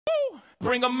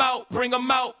Bring 'em out, bring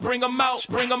 'em out, bring 'em out,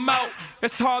 bring 'em out.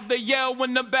 It's hard to yell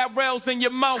when the barrel's in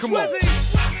your mouth. Come on.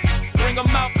 Bring 'em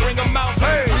out, bring 'em out.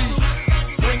 Hey.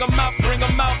 Bring 'em out, bring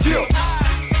 'em out. Yeah.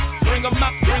 Bring 'em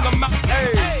out, bring 'em out.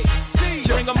 Hey.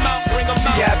 Bring 'em out, bring 'em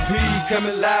out. VIP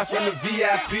coming live from the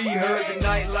VIP. Heard the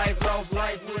nightlife, lost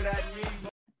life without me.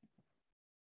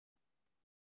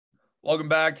 Welcome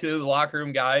back to the Locker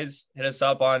Room, guys. Hit us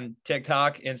up on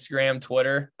TikTok, Instagram,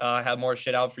 Twitter. Have more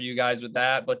shit out for you guys with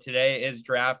that. But today is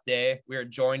draft day. We are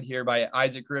joined here by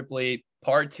Isaac Ripley,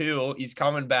 part 2. He's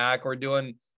coming back. We're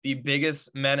doing the biggest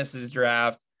Menaces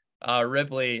draft.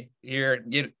 Ripley, here,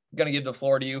 gonna give the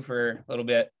floor to you for a little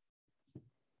bit.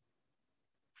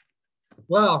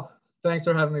 Well, thanks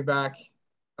for having me back.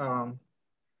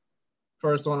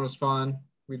 First one was fun.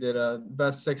 We did a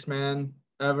best 6-man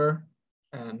ever.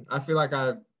 And I feel like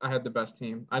I had the best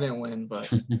team. I didn't win, but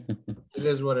it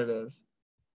is what it is.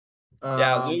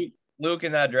 Yeah, Luke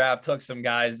in that draft took some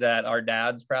guys that our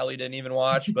dads probably didn't even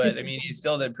watch, but I mean, he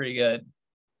still did pretty good.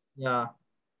 Yeah.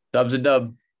 Dub's a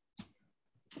dub.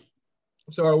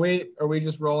 So are we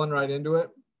just rolling right into it?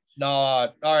 No,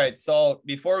 all right. So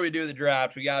before we do the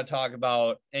draft, we got to talk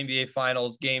about NBA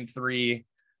Finals Game 3.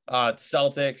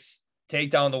 Celtics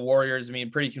take down the Warriors. I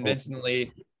mean, pretty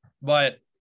convincingly, but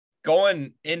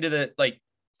going into the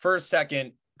first,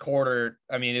 second quarter,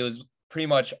 I mean, it was pretty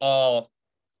much all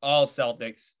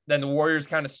Celtics. Then the Warriors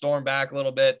kind of stormed back a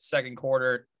little bit. Second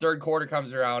quarter, third quarter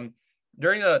comes around.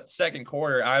 During the second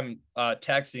quarter, I'm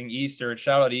texting Easter,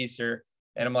 shout out Easter,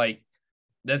 and I'm like,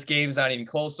 this game's not even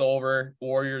close to over.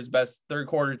 Warriors best third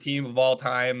quarter team of all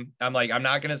time. I'm like, I'm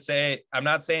not saying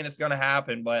it's going to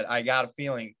happen, but I got a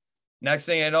feeling. Next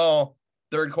thing I know,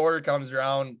 third quarter comes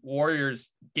around, Warriors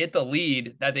get the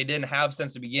lead that they didn't have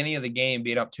since the beginning of the game,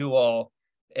 being up 2-0.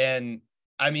 And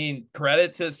I mean,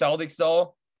 credit to Celtics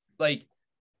though. Like,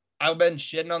 I've been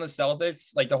shitting on the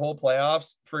Celtics the whole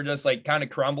playoffs for just kind of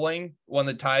crumbling when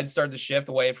the tides started to shift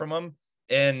away from them.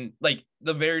 And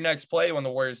the very next play when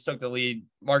the Warriors took the lead,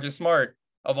 Marcus Smart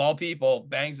of all people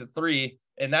bangs a 3,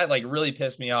 and that really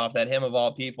pissed me off that him of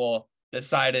all people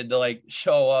decided to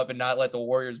show up and not let the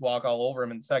Warriors walk all over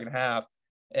him in the second half.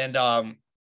 And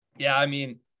yeah, I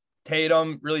mean,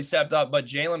 Tatum really stepped up, but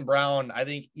Jaylen Brown, I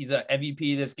think he's an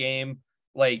MVP this game.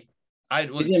 He's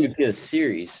MVP of the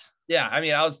series. Yeah, I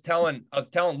mean, I was telling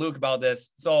Luke about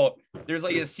this. So there's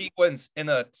a sequence in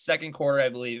the second quarter, I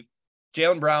believe.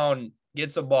 Jaylen Brown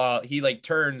gets the ball. He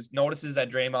turns, notices that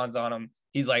Draymond's on him.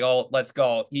 He's like, "Oh, let's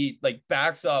go." He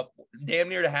backs up damn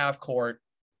near to half court,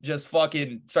 just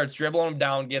fucking starts dribbling him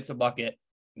down, gets a bucket.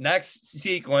 Next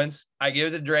sequence, I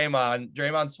give it to Draymond.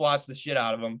 Draymond swats the shit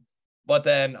out of him. But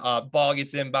then ball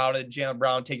gets inbounded. Jaylen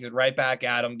Brown takes it right back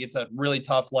at him, gets a really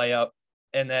tough layup.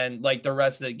 And then, the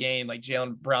rest of the game,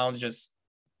 Jaylen Brown's just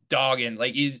dogging.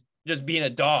 He's just being a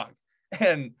dog.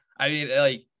 And, I mean,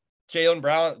 Jaylen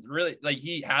Brown really,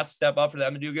 he has to step up for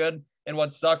them to do good. And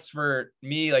what sucks for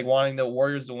me, wanting the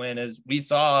Warriors to win is we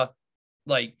saw,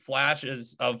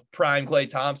 flashes of prime Klay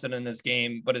Thompson in this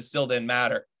game, but it still didn't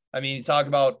matter. I mean, you talk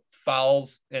about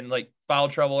fouls and foul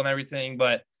trouble and everything,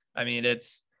 but I mean,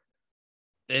 it's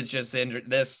just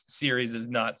this series is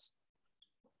nuts.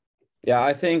 Yeah,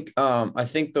 I think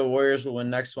the Warriors will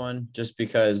win next one just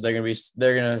because they're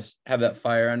gonna have that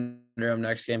fire under them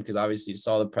next game, because obviously you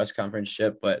saw the press conference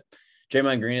shit. But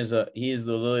Draymond Green he's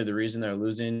literally the reason they're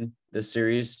losing this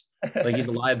series. He's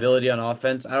a liability on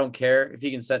offense. I don't care if he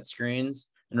can set screens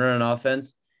and run an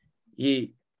offense.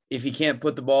 If he can't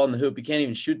put the ball in the hoop, he can't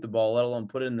even shoot the ball, let alone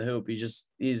put it in the hoop. He has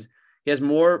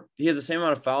the same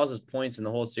amount of fouls as points in the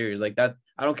whole series. That,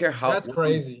 I don't care how. That's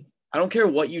crazy. I don't care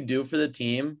what you do for the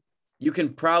team. You can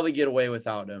probably get away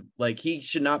without him. He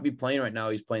should not be playing right now.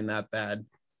 He's playing that bad.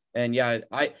 And yeah,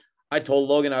 I told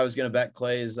Logan I was going to bet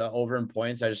Clay's over in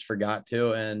points. I just forgot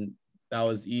to. And that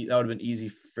would have been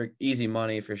easy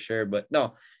money for sure. But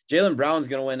no, Jaylen Brown's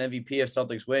going to win MVP if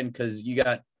Celtics win, because you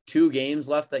got 2 games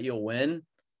left that you'll win.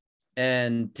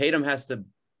 And Tatum has to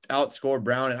outscore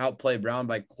Brown and outplay Brown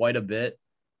by quite a bit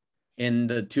in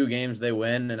the 2 games they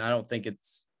win. And I don't think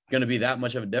it's going to be that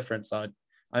much of a difference. I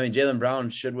mean, Jaylen Brown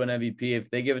should win MVP. If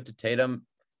they give it to Tatum,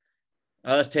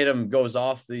 unless Tatum goes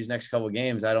off these next couple of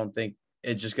games, I don't think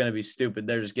it's just going to be stupid.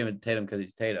 They're just giving it to Tatum because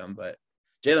he's Tatum. But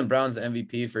Jaylen Brown's the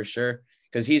MVP for sure,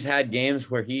 because he's had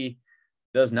games where he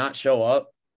does not show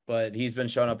up, but he's been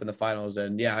showing up in the finals.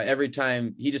 And yeah, every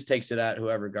time he just takes it at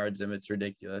whoever guards him. It's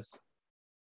ridiculous.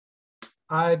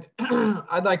 I'd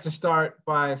like to start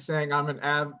by saying I'm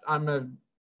an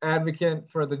advocate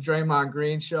for the Draymond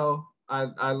Green show.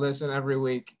 I listen every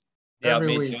week. Yeah, every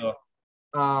me week. too.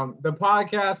 The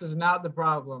podcast is not the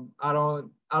problem. I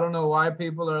I don't know why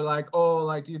people are like, oh,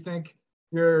 like, do you think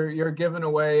you're giving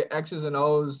away X's and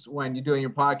O's when you're doing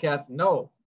your podcast?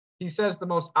 No, he says the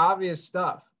most obvious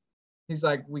stuff. He's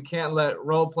like, we can't let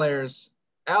role players.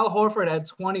 Al Horford had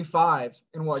 25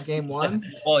 in game one.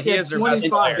 Well, he is their best 25.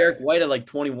 player. Derek White at like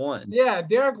 21. Yeah,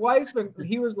 Derek White's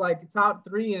he was like top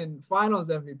 3 in Finals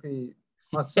MVP.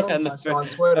 I saw on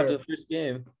Twitter. After the first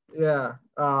game. Yeah.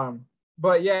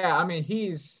 But yeah, I mean,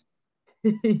 he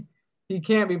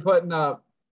can't be putting up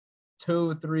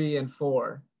 2, 3, and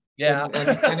 4. Yeah.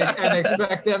 And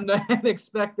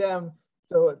expect them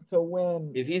to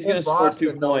win. If he's gonna score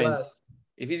 2 points,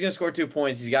 if he's gonna score 2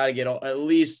 points, he's got to get at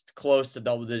least close to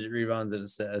double-digit rebounds and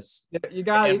assists. Yeah, you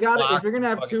got to. If you're gonna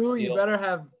have 2, you better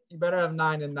have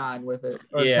 9 and 9 with it,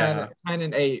 or 10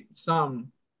 and 8.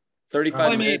 Some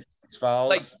 35 minutes, 6 fouls.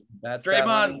 Like that's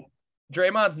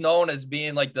Draymond's known as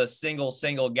being like the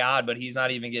single god, but he's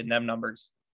not even getting them numbers.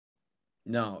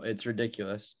 No, it's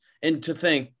ridiculous. And to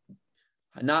think,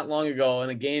 not long ago in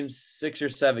a game 6 or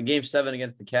 7, game 7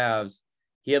 against the Cavs,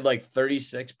 he had like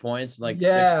 36 points, like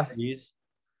 6 threes.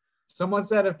 Someone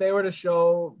said if they were to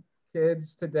show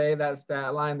kids today that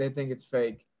stat line, they think it's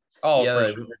fake. Oh, yeah.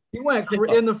 for sure. He went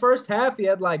in the first half. He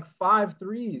had like 5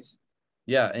 threes.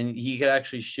 Yeah, and he could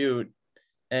actually shoot.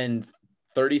 And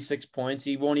 36 points,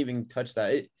 he won't even touch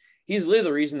that. He's literally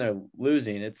the reason they're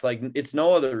losing. It's like it's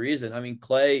no other reason. I mean,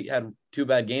 Clay had 2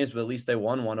 bad games, but at least they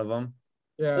won one of them.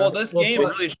 Yeah. Well, this game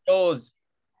really shows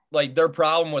like their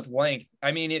problem with length.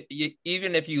 I mean,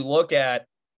 even if you look at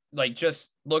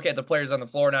the players on the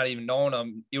floor, not even knowing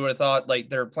them, you would have thought like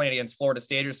they're playing against Florida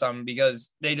State or something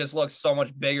because they just look so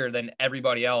much bigger than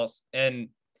everybody else. And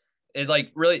it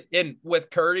like really with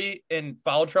Curry in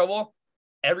foul trouble,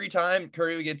 every time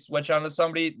Curry would get switched onto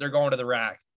somebody, they're going to the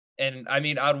rack. And I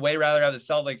mean, I'd way rather have the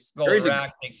Celtics go to the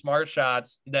rack, make smart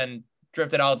shots than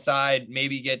drift it outside,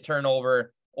 maybe get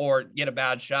turnover or get a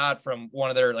bad shot from one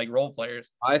of their like role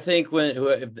players. I think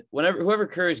whoever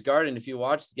Curry's guarding, if you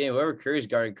watch the game, whoever Curry's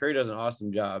guarding, Curry does an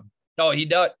awesome job. No, he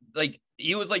does. Like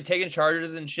he was like taking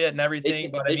charges and shit and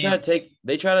everything.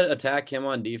 They try to attack him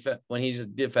on defense when he's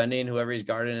defending whoever he's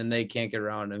guarding, and they can't get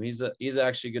around him. He's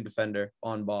actually a good defender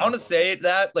on ball. I want to say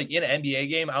that like in an NBA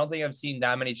game, I don't think I've seen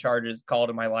that many charges called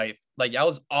in my life. Like that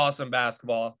was awesome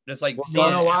basketball. Just like seeing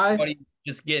everybody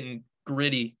just getting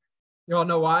gritty. You all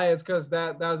know why? It's because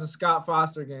that was a Scott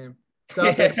Foster game.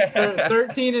 Celtics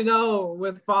 13-0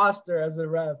 with Foster as a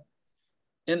ref.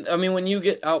 And I mean, when you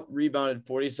get out rebounded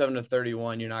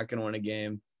 47-31, you're not going to win a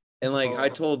game. And like I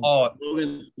told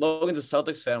Logan's a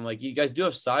Celtics fan. I'm like, you guys do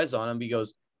have size on him. He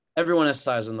goes, everyone has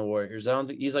size on the Warriors. I don't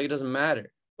think he's like, it doesn't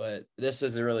matter. But this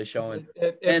isn't really showing.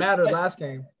 It mattered last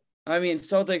game. I mean,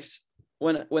 Celtics,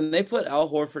 when they put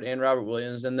Al Horford and Robert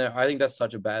Williams in there, I think that's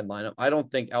such a bad lineup. I don't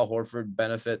think Al Horford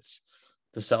benefits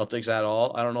the Celtics at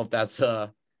all. I don't know if that's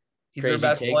he's their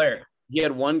best player. He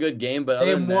had one good game, but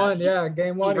game one, he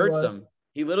hurts him.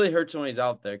 He literally hurts him when he's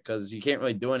out there because he can't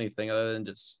really do anything other than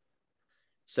just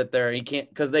sit there. He can't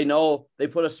because they know they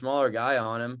put a smaller guy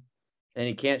on him, and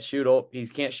he can't shoot. He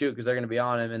can't shoot because they're going to be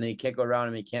on him, and then he can't go around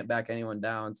him. He can't back anyone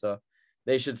down. So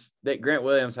Grant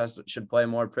Williams should play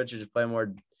more. Pritchard should play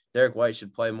more. Derek White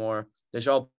should play more. They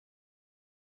should all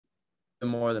play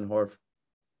more than Horford.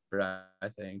 I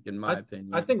think, in my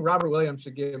opinion. I think Robert Williams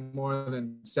should get more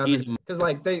than 7 because,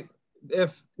 like,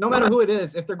 if no matter who it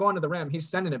is, if they're going to the rim, he's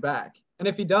sending it back, and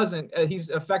if he doesn't, he's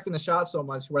affecting the shot so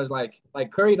much. Whereas, like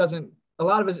Curry doesn't. A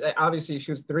lot of his obviously he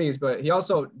shoots threes, but he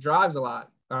also drives a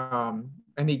lot, and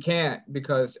he can't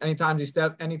because anytime he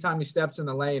steps in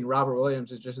the lane, Robert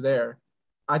Williams is just there.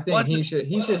 I think he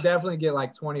should definitely get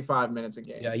like 25 minutes a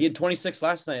game. Yeah, he had 26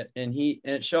 last night, and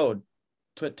it showed.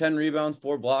 10 rebounds,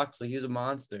 4 blocks. Like he was a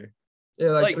monster.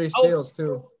 Yeah, like 3 steals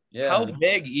too. Yeah. How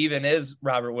big even is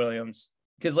Robert Williams?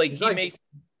 Because like he makes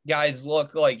guys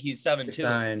look like he's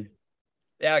 7'2".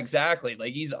 Yeah, exactly.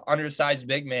 Like he's undersized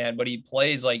big man, but he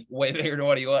plays like way bigger than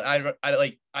what he was.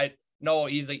 I know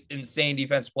he's like insane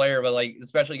defense player, but like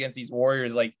especially against these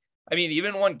Warriors, like I mean,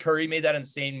 even when Curry made that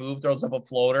insane move, throws up a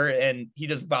floater, and he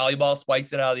just volleyball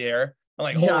spikes it out of the air. I'm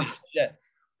like, holy shit!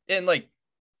 And like.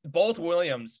 Both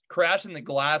Williams crashing the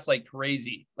glass like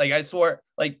crazy. Like I swear,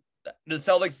 like the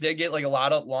Celtics did get like a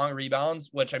lot of long rebounds,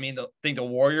 which I mean, I think the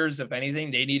Warriors, if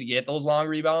anything, they need to get those long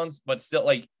rebounds, but still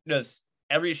like just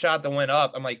every shot that went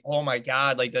up, I'm like, oh my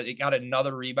God, like it got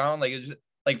another rebound. Like it's just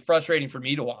like frustrating for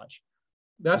me to watch.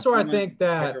 That's where I think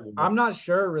that I'm not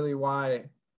sure really why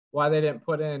they didn't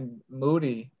put in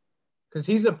Moody. Because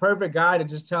he's a perfect guy to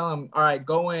just tell him, all right,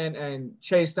 go in and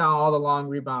chase down all the long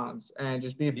rebounds and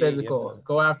just be physical.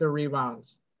 Go after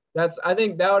rebounds. I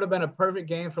think that would have been a perfect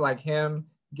game for like him,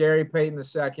 Gary Payton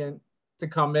II, to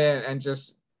come in and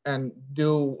just and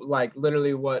do like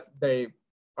literally what they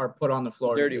are put on the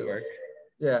floor. Dirty work.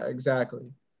 Yeah, exactly.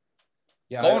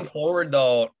 Yeah. Going forward,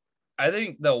 though, I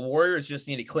think the Warriors just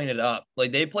need to clean it up.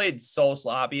 Like, they played so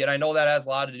sloppy, and I know that has a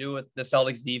lot to do with the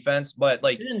Celtics defense, but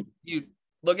like you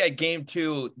look at game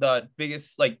 2, the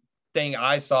biggest like thing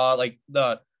I saw, like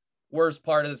the worst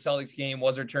part of the Celtics game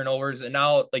was their turnovers, and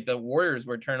now like the Warriors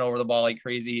were turning over the ball like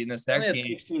crazy in this next game.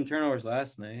 16 turnovers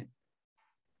last night.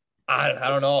 I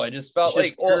don't know. It just felt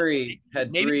Just like Curry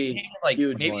had 3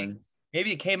 huge ones.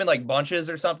 Maybe it came in like bunches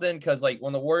or something, because like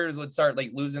when the Warriors would start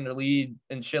like losing their lead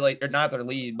and shit, like, or not their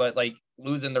lead, but like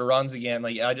losing their runs again,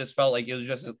 like I just felt like it was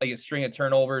just like a string of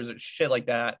turnovers or shit like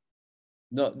that.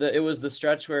 No, it was the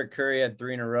stretch where Curry had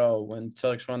 3 in a row when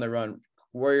Celtics won their run.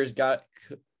 Warriors took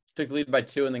the lead by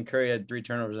 2, and then Curry had 3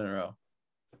 turnovers in a row.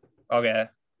 Okay,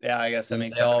 yeah, I guess that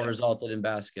makes sense. They all sense. resulted in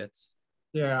baskets.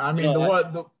 Yeah, I mean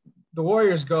the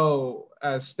Warriors go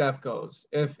as Steph goes.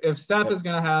 If Steph is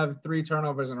gonna have 3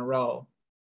 turnovers in a row,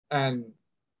 and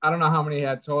I don't know how many he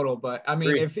had total, but I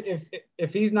mean 3.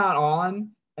 if he's not on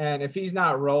and if he's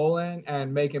not rolling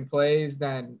and making plays,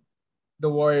 then the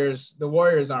Warriors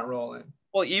aren't rolling.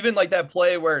 Well, even like that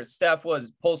play where Steph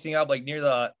was posting up like near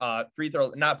the free throw,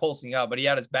 not posting up, but he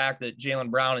had his back to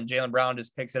Jaylen Brown, and Jaylen Brown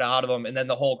just picks it out of him, and then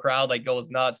the whole crowd like goes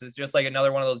nuts. It's just like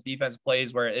another one of those defense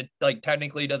plays where it like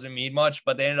technically doesn't mean much,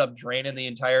 but they ended up draining the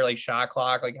entire like shot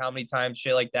clock, like how many times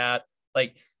shit like that.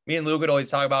 Like me and Luke would always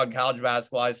talk about in college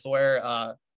basketball. I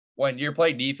swear, when you're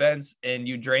playing defense and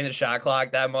you drain the shot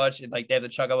clock that much, and like they have to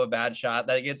chuck up a bad shot,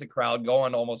 that gets a crowd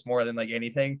going almost more than like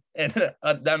anything. And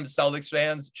them Celtics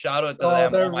fans, shout out to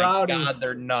them. They're oh my rowdy. God,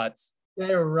 they're nuts.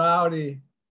 They're rowdy.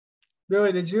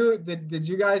 Billy, did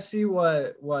you guys see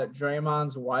what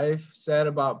Draymond's wife said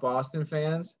about Boston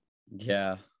fans?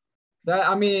 Yeah. That,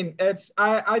 I mean,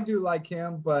 I do like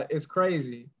him, but it's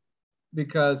crazy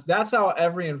because that's how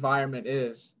every environment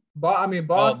is. But I mean,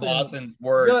 Boston's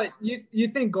worse. You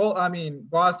think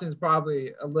Boston's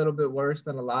probably a little bit worse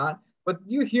than a lot, but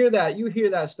you hear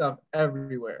that stuff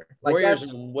everywhere. Like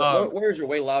Warriors are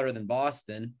way louder than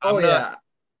Boston. I'm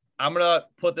gonna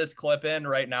put this clip in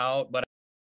right now, but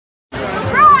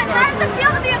LeBron, how does it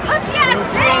feel to be a pussy ass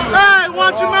bitch? Hey,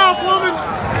 watch your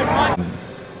mouth, woman.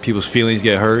 People's feelings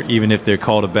get hurt, even if they're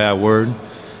called a bad word.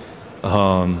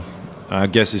 I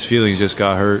guess his feelings just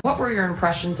got hurt. What were your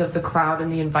impressions of the crowd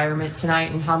and the environment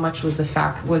tonight, and how much was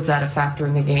that a factor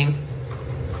in the game?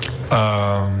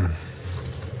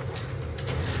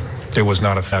 It was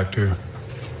not a factor.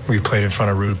 We played in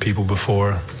front of rude people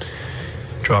before,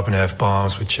 dropping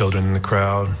F-bombs with children in the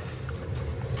crowd.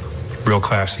 Real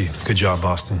classy. Good job,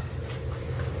 Boston.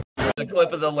 The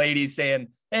clip of the lady saying,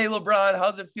 "Hey, LeBron,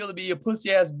 how's it feel to be a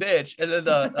pussy ass bitch?" And then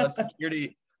the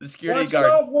security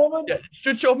guard, yeah,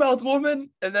 shut your mouth,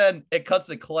 woman. And then it cuts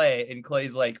to Clay, and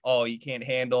Clay's like, "Oh, you can't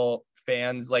handle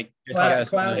fans, like blah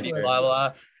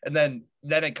blah." And then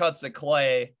it cuts to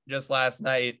Clay just last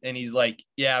night, and he's like,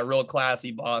 "Yeah, real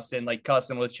classy Boston, like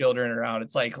cussing with children around."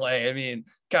 It's like, Clay, I mean,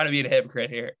 kind of being a hypocrite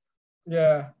here.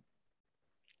 Yeah.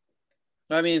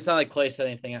 I mean, it's not like Clay said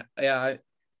anything. Yeah,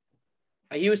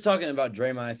 he was talking about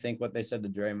Draymond. I think what they said to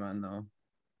Draymond though,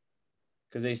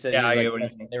 because they said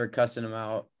they were cussing him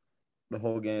out the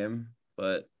whole game.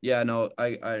 But yeah, no,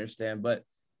 I understand. But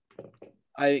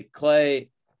Clay,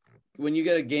 when you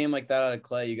get a game like that out of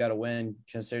Clay, you got to win.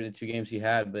 Considering the 2 games he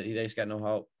had, but they just got no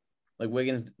help. Like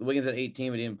Wiggins at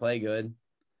 18, but he didn't play good.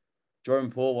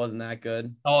 Jordan Poole wasn't that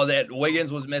good. Oh, that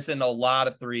Wiggins was missing a lot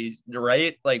of threes,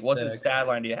 right? Like, what's his stat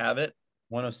line? Do you have it?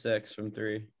 106 from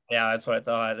 3. Yeah, that's what I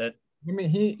thought. I mean,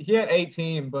 he had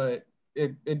 18, but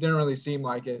it didn't really seem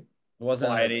like it. It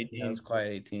wasn't quiet 18. It was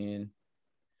quiet 18.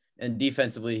 And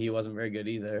defensively, he wasn't very good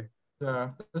either. Yeah,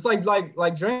 it's like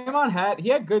Draymond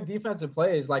had good defensive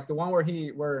plays, like the one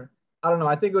where I don't know,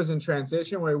 I think it was in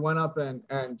transition where he went up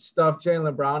and stuffed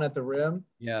Jaylen Brown at the rim.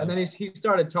 Yeah. And then he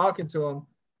started talking to him,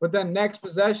 but then next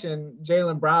possession,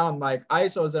 Jaylen Brown like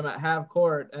ISOs him at half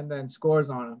court and then scores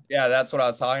on him. Yeah, that's what I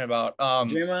was talking about.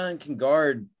 Draymond can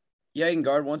guard. Yeah, he can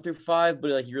guard 1 through 5,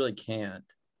 but like he really can't.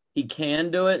 He can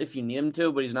do it if you need him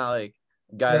to, but he's not like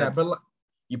a guy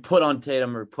you put on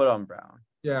Tatum or put on Brown.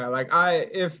 Yeah, like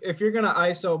if you're gonna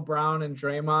ISO Brown and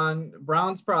Draymond,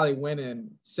 Brown's probably winning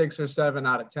 6 or 7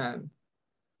 out of 10.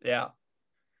 Yeah.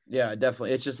 Yeah,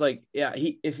 definitely. It's just like, yeah,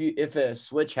 if a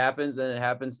switch happens and it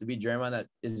happens to be Draymond that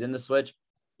is in the switch,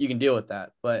 you can deal with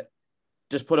that. But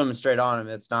just put him straight on him.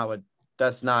 That's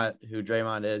not who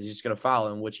Draymond is. He's just gonna foul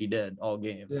him, which he did all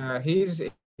game. Yeah, he's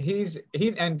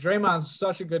and Draymond's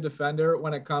such a good defender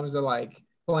when it comes to like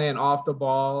playing off the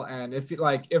ball. And if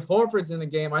Horford's in the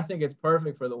game, I think it's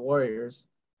perfect for the Warriors.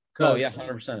 Oh yeah,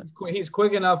 100%. He's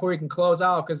quick enough where he can close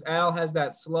out because Al has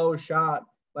that slow shot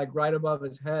like right above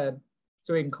his head,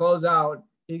 so he can close out.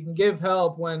 He can give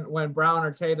help when Brown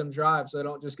or Tatum drive, so they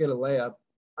don't just get a layup.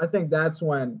 I think that's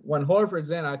when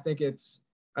Horford's in. I think it's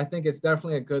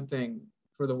definitely a good thing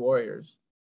for the Warriors.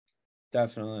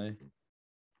 Definitely.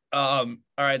 All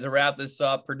right, to wrap this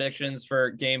up, predictions for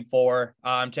Game 4.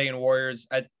 I'm taking Warriors.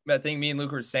 I think me and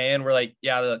Luke were saying we're like,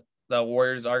 yeah, the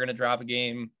Warriors are gonna drop a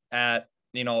game at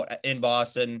in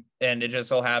Boston, and it just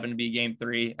so happened to be Game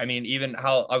 3. I mean, even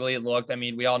how ugly it looked. I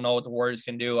mean, we all know what the Warriors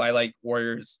can do. I like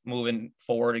Warriors moving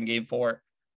forward in Game 4.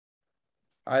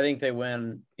 I think they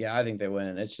win. Yeah, I think they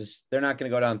win. It's just they're not going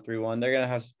to go down 3-1. They're going to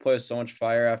have to play with so much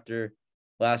fire after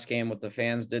last game, what the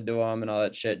fans did to him and all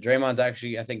that shit. Draymond's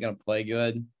actually, I think, going to play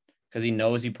good because he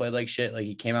knows he played like shit. Like,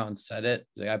 he came out and said it.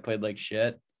 He's like, I played like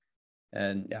shit.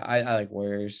 And yeah, I like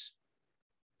Warriors.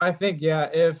 I think, yeah,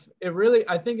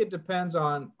 I think it depends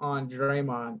on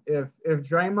Draymond. If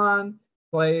Draymond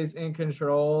plays in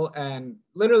control and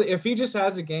literally if he just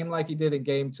has a game like he did in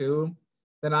Game 2,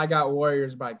 then I got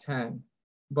Warriors by 10.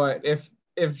 But if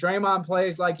Draymond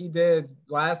plays like he did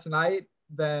last night,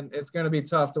 then it's going to be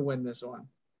tough to win this one.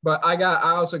 But I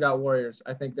also got Warriors.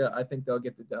 I think they'll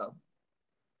get the dub.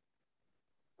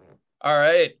 All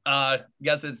right.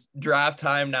 Guess it's draft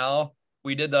time now.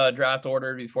 We did the draft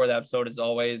order before the episode as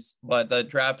always, but the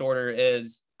draft order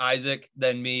is Isaac,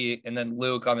 then me, and then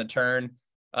Luke on the turn.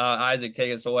 Isaac,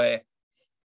 take us away.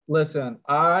 Listen,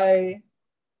 I'm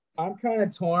kind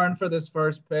of torn for this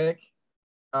first pick.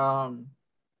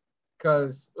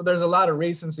 Because there's a lot of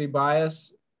recency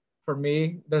bias for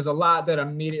me. There's a lot that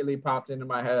immediately popped into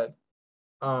my head.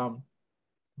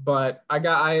 But I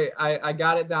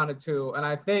got it down to 2. And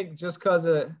I think just because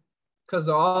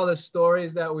of all the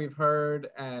stories that we've heard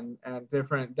and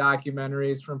different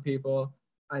documentaries from people,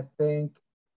 I think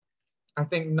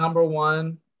number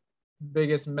 1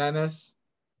 biggest menace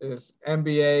is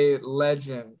NBA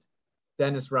legend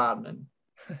Dennis Rodman.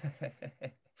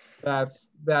 That's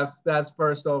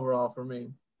first overall for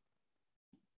me.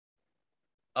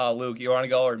 Luke, you want to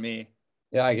go or me?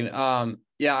 Yeah, I can.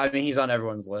 Yeah, I mean, he's on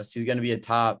everyone's list. He's going to be a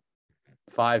top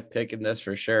 5 pick in this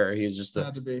for sure. He's just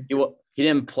he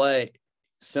didn't play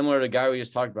similar to the guy we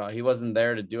just talked about. He wasn't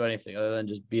there to do anything other than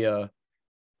just be a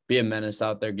menace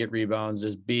out there, get rebounds,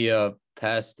 just be a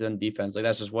pest in defense. Like,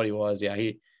 that's just what he was. Yeah,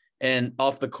 and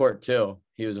off the court too.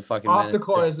 He was a fucking off menace. The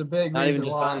court is a big not reason even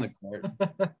just why. on the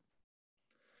court.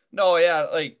 No, yeah,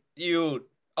 like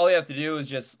all you have to do is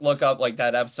just look up like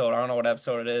that episode. I don't know what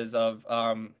episode it is of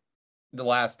The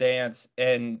Last Dance,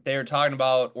 and they were talking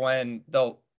about when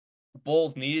the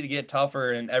Bulls needed to get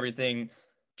tougher and everything.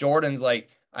 Jordan's like,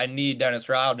 I need Dennis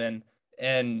Rodman,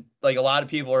 and like a lot of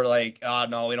people are like, oh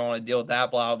no, we don't want to deal with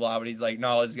that, blah blah. But he's like,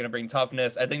 no, it's gonna bring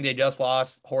toughness. I think they just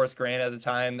lost Horace Grant at the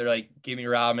time. They're like, give me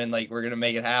Rodman, like we're gonna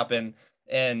make it happen.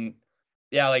 And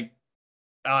yeah, like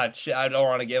shit, I don't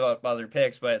want to give up other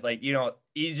picks, but like,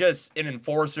 he's just an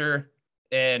enforcer,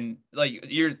 and like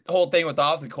your whole thing with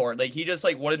off the court, like he just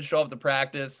like wouldn't show up to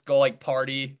practice, go like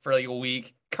party for like a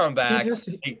week, come back.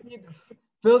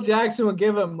 Phil Jackson would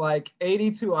give him like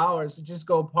 82 hours to just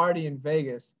go party in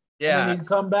Vegas. Yeah. And then he'd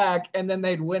come back and then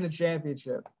they'd win a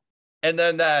championship. And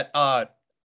then that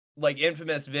like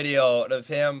infamous video of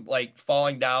him like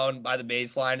falling down by the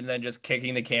baseline and then just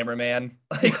kicking the cameraman.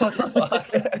 Like, what the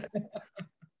fuck?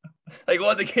 Like,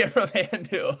 what'd the cameraman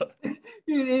do?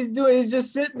 He's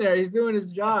just sitting there. He's doing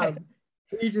his job.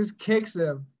 He just kicks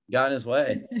him. Got in his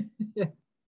way.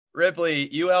 Ripley,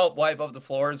 you helped wipe up the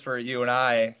floors for you and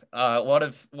I. What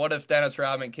if Dennis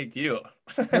Rodman kicked you?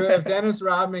 If Dennis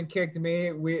Rodman kicked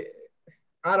me,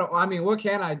 what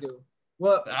can I do?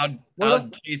 Well, I'll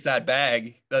chase that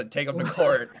bag, take him to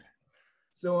court.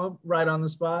 So I'm right on the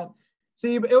spot.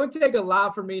 See, it would take a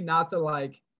lot for me not to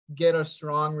like get a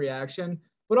strong reaction,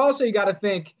 but also you got to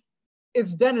think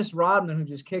it's Dennis Rodman who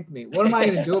just kicked me. What am I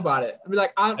going to do about it? I'd be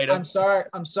like, I'm sorry.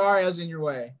 I'm sorry I was in your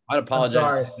way. I'd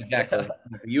apologize. Exactly.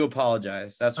 You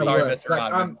apologize. That's what sorry, Mr.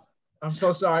 Rodman. I'm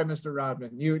so sorry, Mr.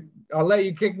 Rodman. I'll let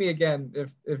you kick me again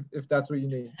if that's what you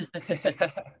need.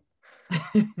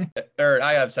 Or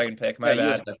I have second pick. My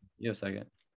bad. You have second.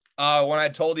 When I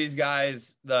told these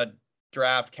guys the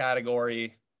draft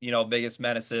category, biggest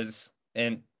menaces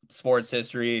in sports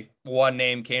history, one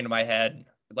name came to my head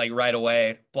like right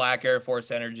away. Black Air Force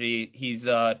Energy. He's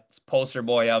a poster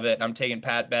boy of it. I'm taking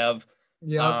Pat Bev.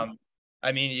 Yeah.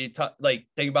 I mean,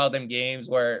 think about them games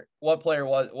where what player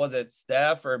was it?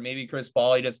 Steph or maybe Chris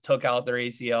Paul? He just took out their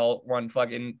ACL one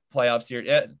fucking playoff series.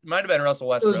 It might have been Russell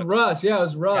Westbrook. It was Russ. Yeah, it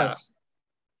was Russ.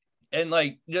 Yeah. And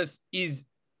like, just he's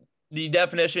the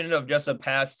definition of just a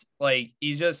pest. Like,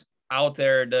 he's just out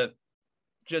there to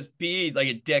just be like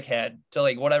a dickhead to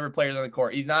like whatever players on the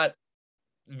court. He's not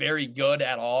very good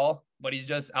at all, but he's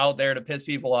just out there to piss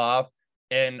people off.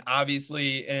 And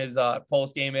obviously in his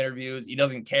post-game interviews, he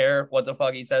doesn't care what the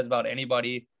fuck he says about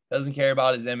anybody, doesn't care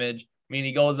about his image. I mean,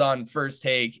 he goes on First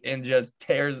Take and just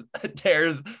tears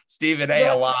Stephen A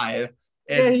alive.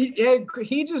 And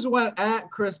he just went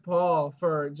at Chris Paul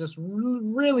for just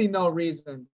really no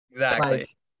reason. Exactly. Like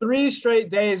 3 straight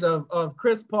days of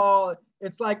Chris Paul.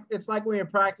 It's like when you're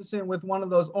practicing with one of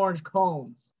those orange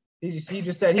cones. He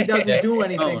just said he doesn't do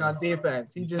anything on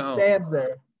defense. He just stands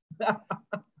there.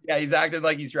 Yeah, he's acting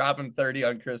like he's dropping 30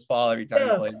 on Chris Paul every time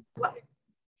he plays.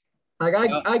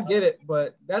 I get it,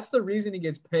 but that's the reason he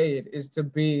gets paid, is to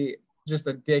be just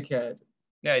a dickhead.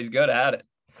 Yeah, he's good at it.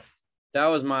 That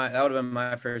would have been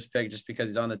my first pick, just because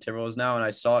he's on the Timberwolves now, and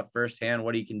I saw it firsthand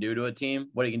what he can do to a team,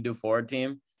 what he can do for a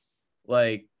team.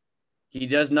 Like, he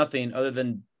does nothing other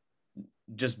than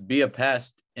just be a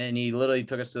pest, and he literally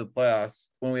took us to the playoffs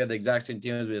when we had the exact same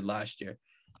team as we did last year.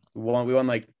 We won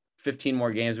like 15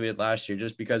 more games we did last year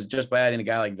just by adding a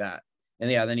guy like that. And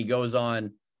yeah, then he goes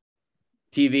on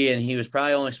TV, and he was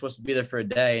probably only supposed to be there for a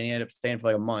day, and he ended up staying for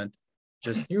like a month.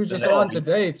 He was just on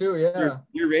today too. Yeah.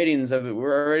 Your ratings have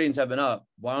been up.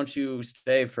 Why don't you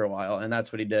stay for a while? And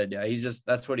that's what he did. Yeah.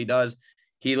 That's what he does.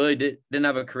 He literally didn't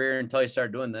have a career until he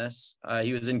started doing this.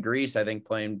 He was in Greece, I think,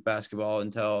 playing basketball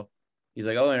until he's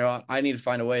like, oh, I need to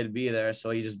find a way to be there. So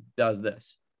he just does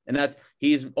this. And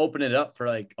he's opened it up for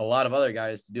like a lot of other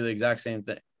guys to do the exact same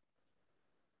thing.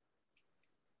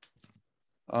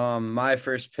 My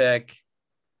first pick,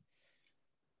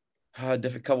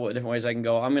 couple of different ways I can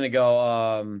go. I'm going to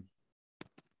go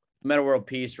Meta World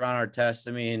Peace, Ron Artest.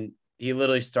 I mean, he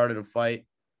literally started a fight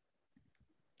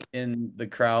in the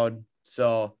crowd.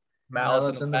 So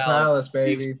Malice in the Palace,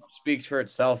 baby. Speaks for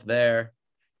itself there.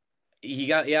 He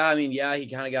got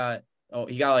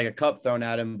like a cup thrown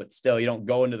at him, but still, you don't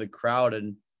go into the crowd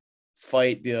and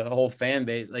fight the whole fan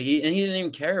base. Like he didn't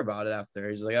even care about it after.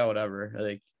 He's like, oh, whatever.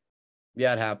 Like,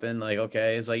 yeah, it happened. Like,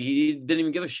 okay. It's like he didn't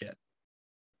even give a shit.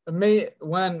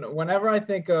 Whenever I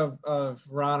think of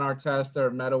Ron Artest or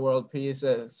Meta World Peace,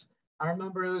 I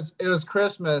remember it was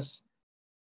Christmas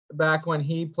back when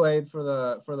he played for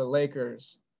the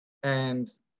Lakers,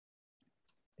 and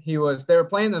they were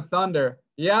playing the Thunder.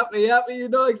 Yep, you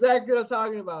know exactly what I'm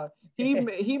talking about.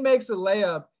 He makes a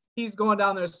layup. He's going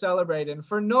down there celebrating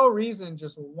for no reason,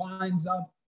 just winds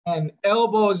up and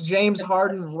elbows James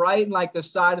Harden right in like the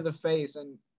side of the face,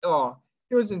 and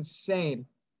it was insane.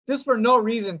 Just for no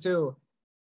reason too.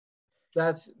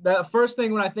 That's the first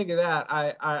thing when I think of that.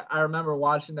 I remember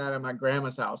watching that at my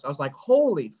grandma's house. I was like,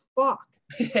 holy fuck.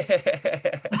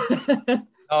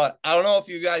 I don't know if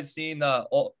you guys seen the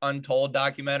Untold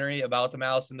documentary about the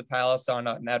Malice in the Palace on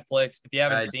Netflix. If you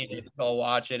haven't seen it, go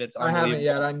watch it. It's unbelievable. I haven't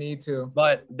yet. I need to.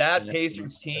 But that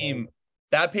Pacers team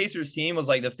was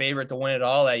like the favorite to win it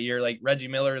all that year. Like Reggie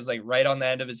Miller is like right on the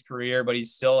end of his career, but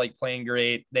he's still like playing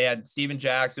great. They had Steven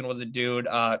Jackson was a dude.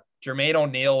 Jermaine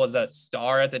O'Neal was a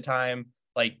star at the time.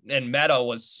 Like, and Meta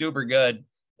was super good.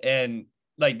 And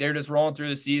like, they're just rolling through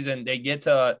the season. They get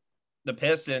to the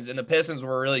Pistons, and the Pistons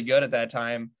were really good at that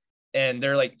time. And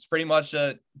they're like, it's pretty much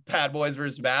a bad boys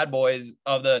versus bad boys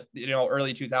of the,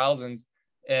 early 2000s.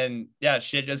 And yeah,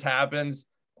 shit just happens.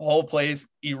 The whole place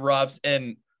erupts,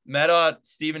 and Meta,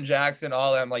 Steven Jackson,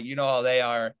 all of them, like, how they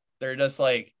are. They're just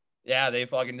like, yeah, they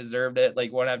fucking deserved it.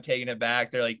 Like, when I'm taking it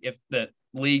back, they're like, if the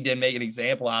league didn't make an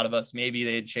example out of us, maybe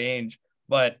they'd change.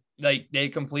 But like, they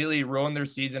completely ruined their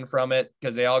season from it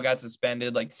because they all got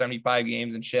suspended, like 75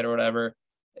 games and shit or whatever.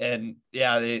 And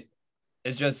yeah,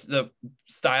 it's just the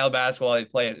style of basketball they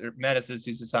play. They're menaces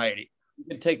to society. You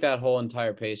could take that whole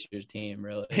entire Pacers team,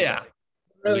 really. Yeah.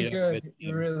 Really good.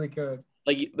 You really could.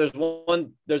 Like, there's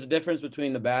a difference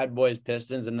between the bad boys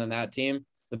Pistons and then that team.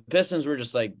 The Pistons were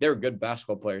just like, they were good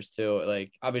basketball players too.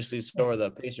 Like, obviously so were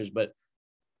the Pacers, but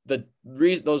that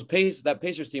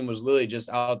Pacers team was literally just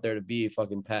out there to be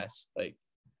fucking pests. Like,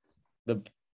 the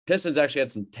Pistons actually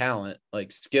had some talent,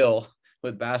 like skill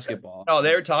with basketball. Oh,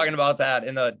 they were talking about that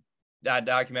in that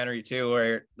documentary too,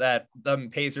 where that the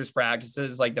Pacers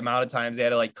practices, like the amount of times they had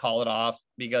to like call it off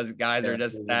because guys are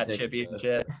just that chippy and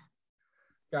shit.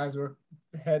 Guys were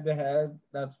head to head.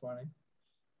 That's funny.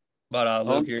 But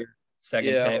Luke, your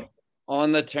second pick.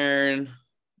 On the turn.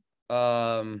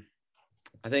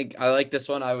 I think I like this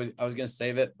one. I was gonna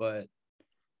save it, but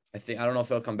I don't know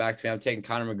if it'll come back to me. I'm taking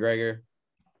Conor McGregor.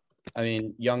 I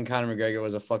mean, young Conor McGregor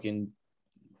was a fucking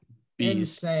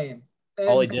beast. Insane.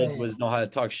 All he did was know how to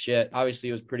talk shit. Obviously,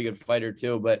 he was a pretty good fighter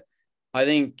too, but I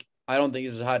don't think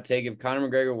this is a hot take. If Conor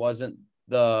McGregor wasn't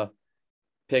the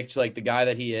picked like the guy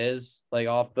that he is, like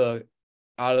out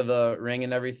of the ring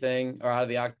and everything, or out of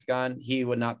the octagon, he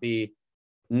would not be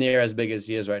near as big as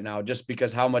he is right now, just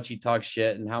because how much he talks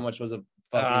shit and how much was a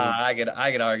fucking. I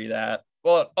could argue that.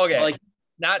 Well, okay, like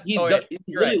not he okay,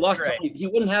 literally lost. right. He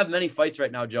wouldn't have many fights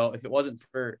right now, Joe, if it wasn't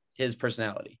for his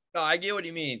personality. No, I get what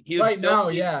you mean. He would Right still now,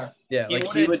 be, yeah. Yeah, he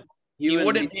like wouldn't- he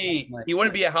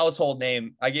wouldn't be a household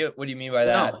name. I get what you mean by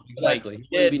that. No, exactly.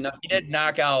 Like, he did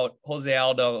knock out Jose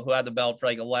Aldo, who had the belt for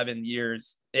like 11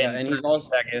 years in and he's 13 also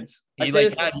seconds. I He say like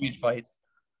this- had huge fights.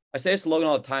 I say this to Logan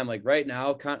all the time. Like right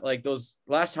now, like those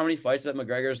last how many fights that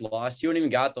McGregor's lost, he wouldn't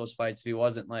even got those fights if he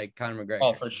wasn't like Conor McGregor.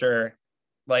 Oh, for sure.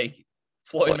 Like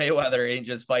Floyd Mayweather ain't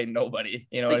just fighting nobody.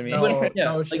 You know what I mean?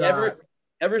 No shot.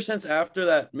 Ever since after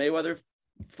that Mayweather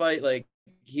fight, like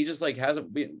he just like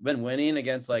hasn't been winning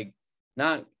against like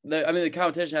the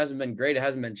competition hasn't been great. It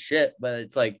hasn't been shit, but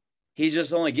it's like he's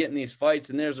just only getting these fights.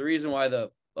 And there's a reason why the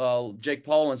Jake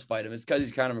Paul wants to fight him. It's because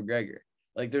he's Conor McGregor.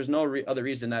 Like there's no other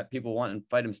reason that people want to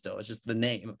fight him still. It's just the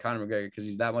name of Conor McGregor because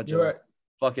he's that much of a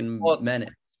fucking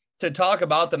menace. To talk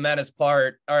about the menace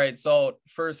part, all right. So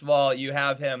first of all, you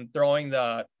have him throwing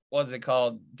the what's it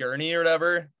called, gurney or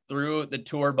whatever, through the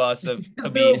tour bus of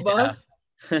Khabib. Bus?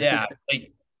 Yeah,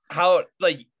 like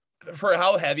for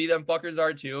how heavy them fuckers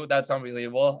are too. That's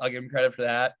unbelievable. I'll give him credit for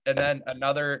that. And then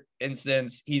another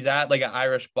instance, he's at like an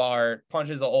Irish bar,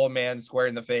 punches an old man square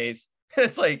in the face.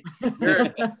 It's like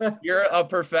you're a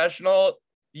professional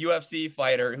UFC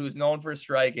fighter who's known for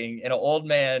striking, and an old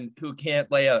man who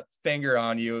can't lay a finger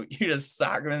on you. You just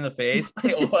sock him in the face.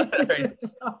 Like,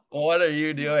 what are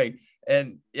you doing?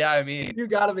 And yeah, I mean, you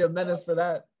got to be a menace for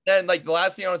that. Then like the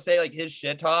last thing I want to say, like his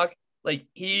shit talk, like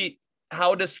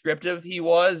how descriptive he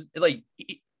was. Like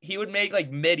he would make like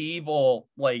medieval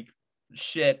like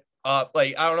shit up,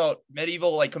 like I don't know,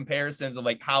 medieval like comparisons of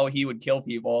like how he would kill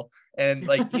people, and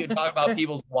like he would talk about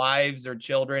people's wives or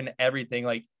children, everything.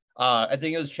 Like I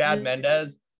think it was Chad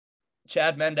Mendez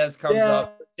comes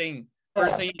up,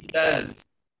 first thing he says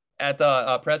at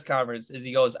the press conference is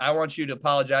he goes, I want you to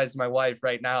apologize to my wife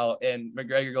right now. And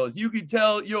McGregor goes, you can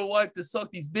tell your wife to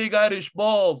suck these big Irish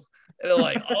balls. And they're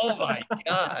like, oh my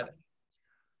god.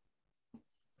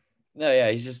 No, yeah,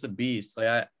 he's just a beast.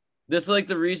 Like this is like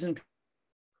the reason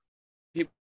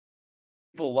people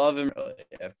love him.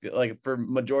 I feel like for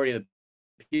majority of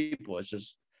the people, it's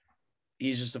just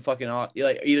he's just a fucking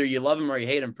like either you love him or you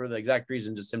hate him for the exact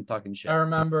reason, just him talking shit. I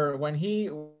remember when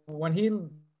he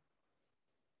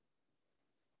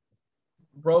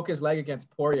broke his leg against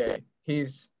Poirier,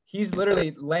 he's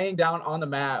literally laying down on the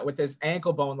mat with his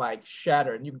ankle bone like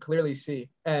shattered, and you can clearly see.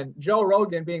 And Joe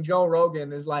Rogan, being Joe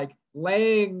Rogan, is like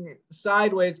laying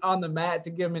sideways on the mat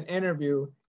to give him an interview.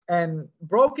 And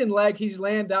broken leg, he's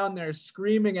laying down there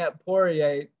screaming at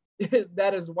Poirier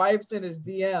that his wife's in his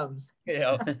DMs.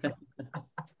 Yeah.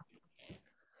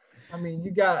 I mean,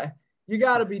 you got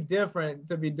to be different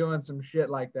to be doing some shit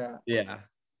like that. Yeah.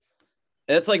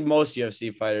 It's like most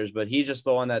UFC fighters, but he's just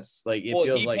the one that's like it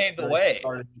feels like paved the way.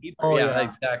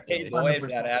 Exactly. Paved the way for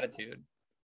that attitude.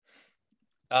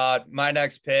 My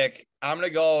next pick, I'm gonna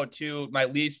go to my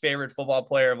least favorite football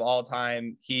player of all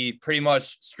time. He pretty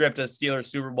much stripped a Steelers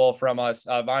Super Bowl from us.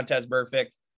 Vontaze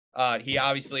Burfict. He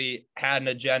obviously had an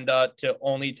agenda to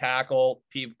only tackle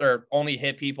people or only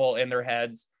hit people in their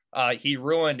heads. He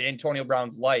ruined Antonio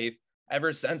Brown's life.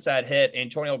 Ever since that hit,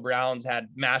 Antonio Brown's had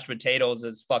mashed potatoes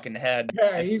as fucking head.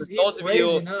 Yeah, he's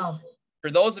crazy now. For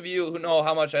those of you who know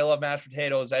how much I love mashed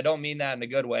potatoes, I don't mean that in a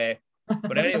good way.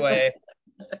 But anyway,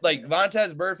 like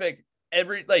Vontaze Burfict,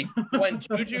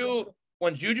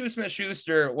 when Juju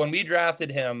Smith-Schuster, when we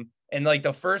drafted him, and like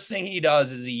the first thing he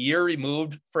does is a year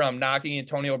removed from knocking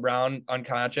Antonio Brown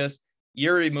unconscious,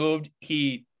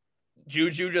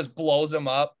 Juju just blows him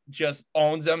up, just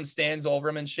owns him, stands over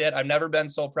him and shit. I've never been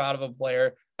so proud of a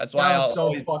player. That's why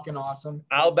fucking awesome.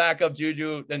 I'll back up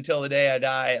Juju until the day I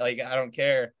die. Like, I don't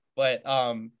care. But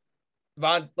no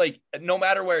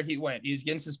matter where he went, he's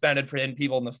getting suspended for hitting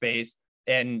people in the face.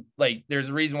 And like, there's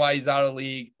a reason why he's out of the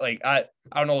league. Like, I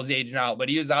don't know his age now, but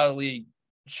he was out of the league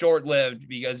short-lived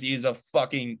because he's a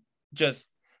fucking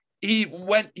he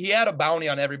had a bounty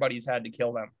on everybody's head to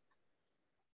kill them.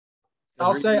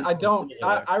 I'll say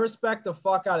I respect the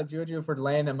fuck out of Juju for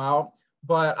laying him out,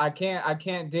 but I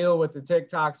can't deal with the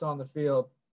TikToks on the field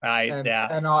and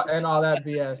all that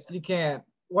BS. You can't.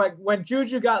 When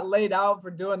Juju got laid out for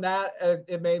doing that,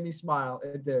 it made me smile.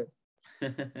 It did.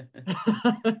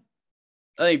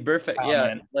 I think Burfict,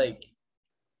 like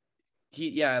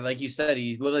you said,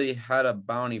 he literally had a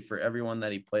bounty for everyone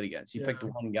that he played against. He picked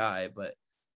one guy, but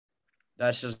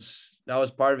that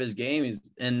was part of his game.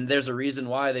 And there's a reason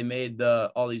why they made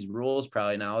all these rules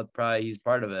probably now. Probably he's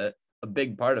part of it, a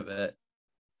big part of it.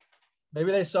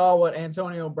 Maybe they saw what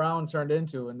Antonio Brown turned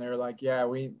into, and they're like, "Yeah,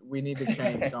 we need to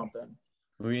change something.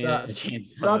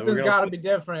 Something's got to be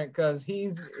different because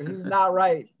he's not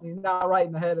right. He's not right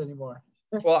in the head anymore."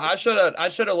 Well, I should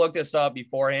have looked this up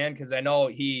beforehand because I know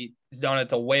he's done it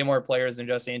to way more players than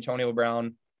just Antonio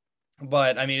Brown.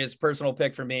 But I mean, his personal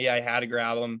pick for me, I had to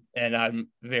grab him, and I'm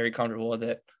very comfortable with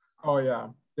it. Oh yeah,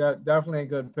 definitely a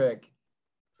good pick.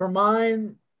 For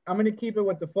mine, I'm going to keep it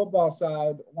with the football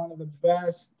side. One of the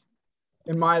best,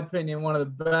 in my opinion, one of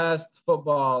the best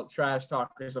football trash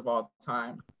talkers of all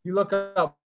time. You look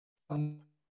up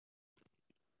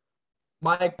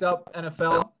mic'd up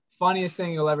NFL, funniest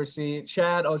thing you'll ever see,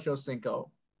 Chad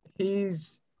Ochocinco.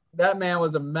 That man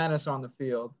was a menace on the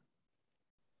field.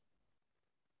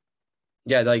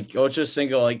 Yeah, like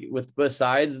Ochocinco, like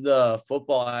besides the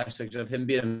football aspect of him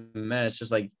being a menace,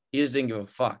 just like he just didn't give a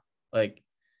fuck. Like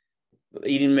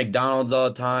eating McDonald's all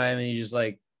the time, and he just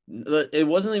like it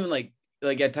wasn't even like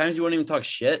at times you wouldn't even talk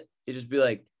shit. He'd just be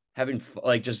like having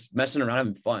like just messing around,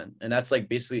 having fun, and that's like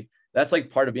basically that's like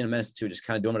part of being a menace too, just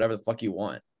kind of doing whatever the fuck you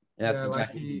want, and that's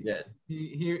exactly what he did.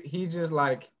 He just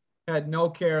like had no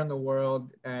care in the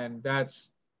world, and that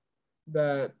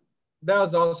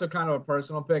was also kind of a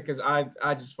personal pick because I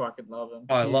just fucking love him.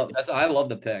 Oh, I love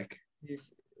the pick.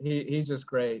 He's just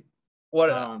great.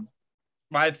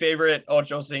 My favorite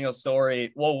Ochocinco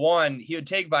story. Well, one, he would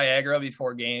take Viagra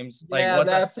before games. Like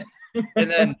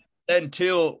and then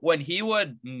two, when he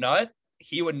would nut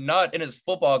in his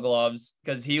football gloves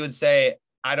because he would say,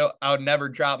 I would never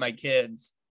drop my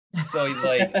kids. So he's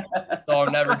like, so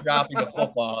I'm never dropping the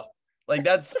football. Like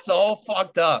that's so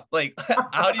fucked up. Like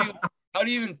how do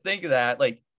you even think of that?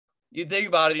 Like you think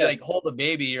about it, you like hold a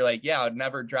baby, you're like, yeah, I'd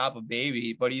never drop a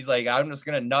baby. But he's like, I'm just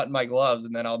gonna nut in my gloves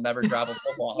and then I'll never drop a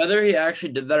football. Whether he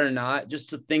actually did that or not, just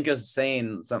to think of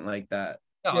saying something like that.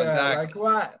 No, yeah, exactly. Like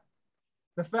what?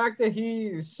 The fact that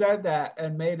he said that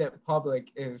and made it public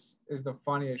is the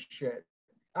funniest shit.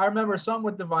 I remember something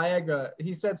with the Viagra.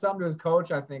 He said something to his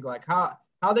coach, I think, like, how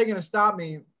are they gonna stop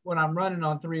me when I'm running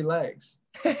on 3 legs?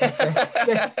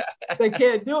 They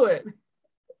can't do it.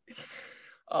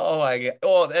 Oh my God.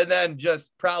 Well, and then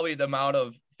just probably the amount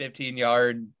of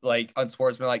 15-yard like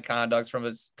unsportsmanlike conducts from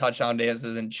his touchdown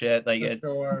dances and shit. Like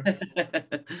it's sure.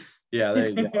 Yeah, there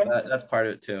you go. That's part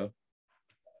of it too.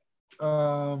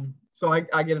 So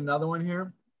I get another one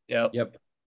here. Yep.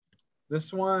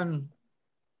 This one,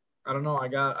 I don't know. I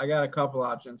got a couple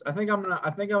options. I think I'm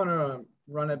gonna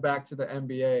run it back to the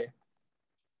NBA.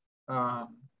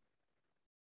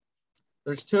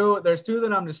 There's two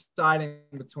that I'm deciding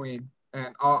between.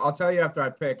 And I'll tell you after I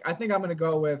pick. I think I'm gonna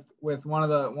go with one of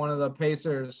the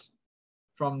Pacers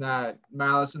from that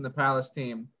Malice in the Palace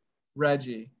team,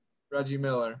 Reggie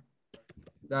Miller.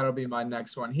 That'll be my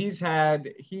next one. He's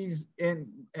in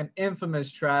an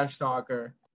infamous trash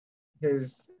talker.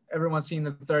 Everyone's seen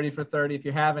the 30 for 30. If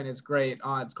you haven't, it's great.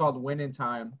 It's called Winning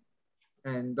Time,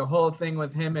 and the whole thing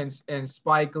with him and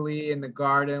Spike Lee in the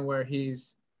Garden where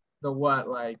he's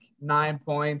 9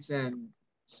 points in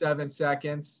 7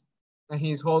 seconds. And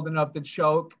he's holding up the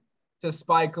choke to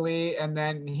Spike Lee, and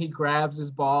then he grabs his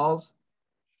balls.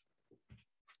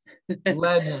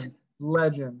 Legend.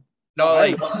 No,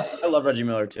 like I love Reggie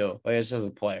Miller too. Like it's just a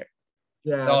player.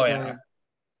 Yeah. Oh yeah.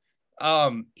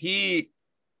 He's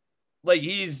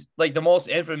like the most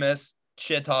infamous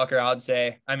shit talker, I'd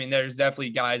say. I mean, there's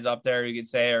definitely guys up there you could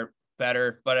say are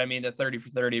better, but I mean the 30 for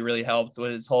 30 really helped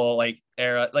with his whole like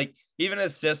era. Like even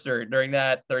his sister during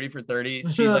that 30 for 30,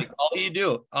 she's like all he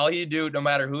do no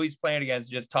matter who he's playing against,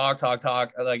 just talk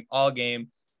like all game.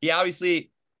 He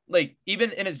obviously like even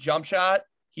in his jump shot,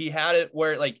 he had it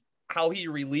where like how he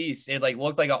released it like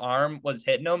looked like an arm was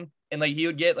hitting him, and like he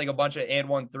would get like a bunch of and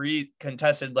 1-3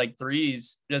 contested like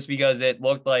threes just because it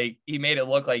looked like he made it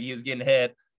look like he was getting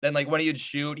hit. Then like when he would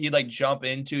shoot, he'd like jump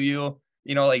into you.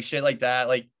 You know, like shit like that.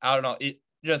 Like, I don't know. It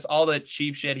just all the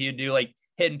cheap shit he'd do, like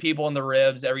hitting people in the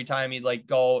ribs every time he'd like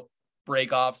go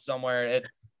break off somewhere.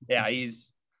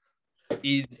 He's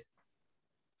I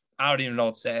don't even know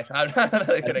what to say. I'm not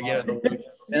gonna get it.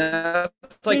 And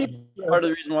that's like part of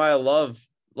the reason why I love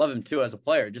him too as a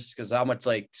player, just because how much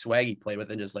like swag he played with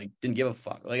and just like didn't give a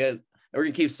fuck. Like we're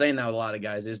gonna keep saying that with a lot of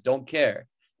guys. They just don't care.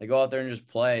 They go out there and just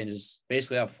play and just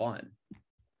basically have fun.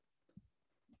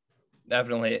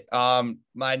 Definitely.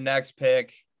 My next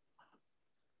pick.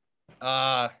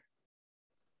 I'm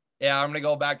gonna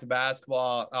go back to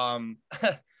basketball.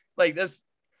 Like this,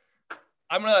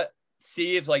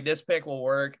 see if like this pick will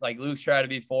work. Like Luke's tried it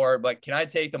before, but can I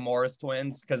take the Morris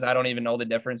twins? Because I don't even know the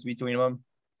difference between them.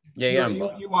 Yeah,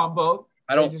 You want both?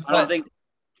 I don't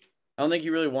think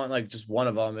you really want like just one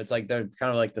of them. It's like they're kind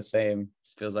of like the same.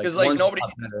 It feels like like one's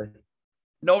better.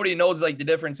 Nobody knows like the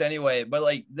difference anyway. But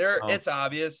like it's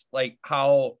obvious like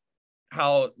how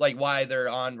like why they're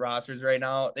on rosters right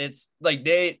now. It's like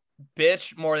they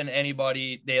bitch more than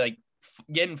anybody. They like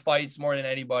get in fights more than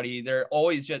anybody. They're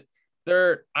always just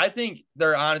I think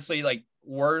they're honestly like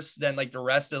worse than like the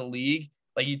rest of the league.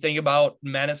 Like you think about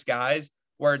menace guys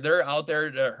where they're out there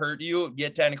to hurt you,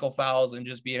 get technical fouls, and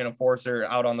just be an enforcer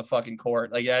out on the fucking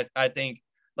court. Like I think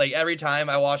like every time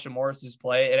I watch the Morrises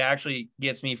play, it actually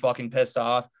gets me fucking pissed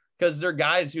off because they're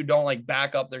guys who don't like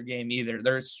back up their game either.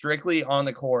 They're strictly on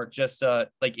the court just to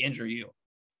like injure you.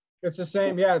 It's the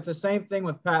same. Yeah, it's the same thing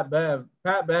with Pat Bev.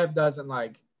 Pat Bev doesn't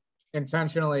like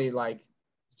intentionally like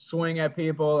swing at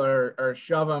people or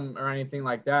shove them or anything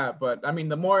like that. But I mean,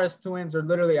 the Morris twins are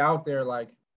literally out there.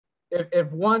 Like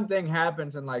if one thing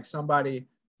happens and like somebody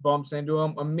bumps into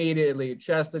them, immediately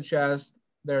chest to chest,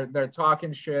 they're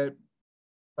talking shit.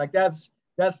 Like that's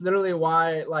literally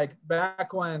why, like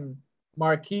back when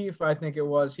Markieff, I think it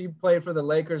was, he played for the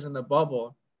Lakers in the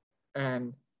bubble,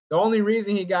 and the only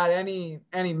reason he got any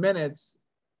minutes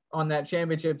on that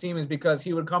championship team is because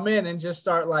he would come in and just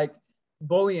start like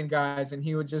bullying guys, and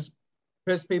he would just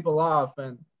piss people off.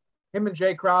 And him and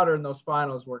Jay Crowder in those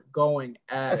finals were going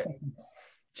at it.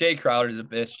 Jay Crowder's a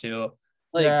bitch too.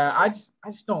 Like, yeah, I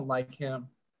just don't like him.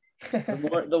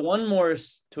 The one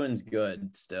Morris twin's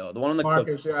good still. The one on the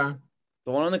Marcus, Clippers, yeah.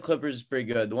 The one on the Clippers is pretty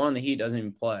good. The one on the Heat doesn't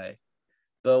even play.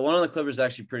 The one on the Clippers is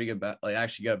actually pretty good.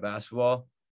 Actually good at basketball.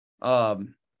 I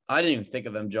didn't even think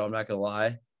of them, Joe. I'm not gonna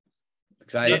lie.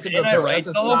 That's a good point. That's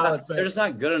a solid pick. They're just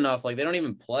not good enough. Like they don't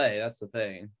even play. That's the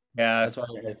thing. Yeah, that's why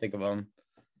I didn't think of them.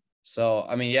 So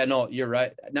I mean, yeah, no, you're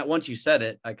right. Now once you said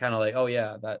it, I kind of like, oh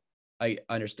yeah, that I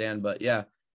understand. But yeah,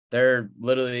 they're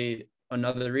literally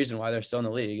another reason why they're still in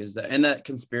the league is that, and that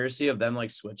conspiracy of them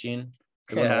like switching.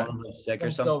 Yeah, one was sick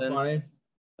that's or something. So funny.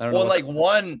 I don't know. Well, like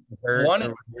one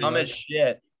is dumb as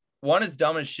shit. One is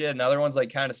dumb as shit, and the other one's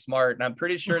like kind of smart. And I'm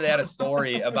pretty sure they had a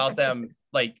story about them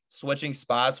like switching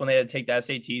spots when they had to take the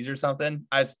SATs or something.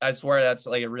 I swear that's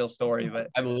like a real story,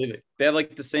 but I believe it. They have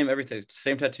like the same everything,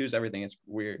 same tattoos, everything. It's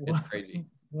weird. It's crazy.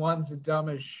 One's dumb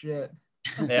as shit.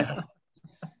 Yeah.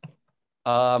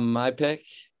 My pick.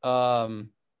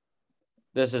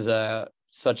 This is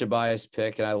such a biased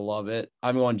pick, and I love it.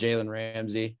 I'm going Jalen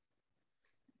Ramsey.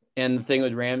 And the thing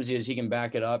with Ramsey is he can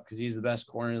back it up because he's the best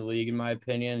corner in the league, in my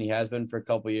opinion. He has been for a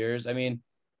couple of years. I mean,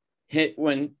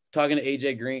 when talking to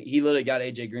AJ Green, he literally got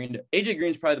AJ Green. AJ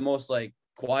Green's probably the most like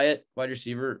quiet wide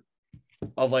receiver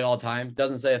of like all time.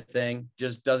 Doesn't say a thing,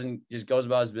 just goes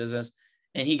about his business.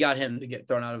 And he got him to get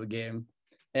thrown out of a game.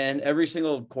 And every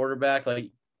single quarterback,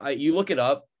 you look it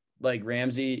up, like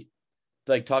Ramsey,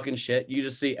 like talking shit. You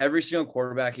just see every single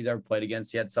quarterback he's ever played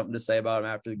against. He had something to say about him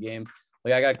after the game.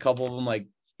 Like I got a couple of them, like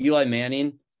Eli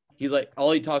Manning. He's like,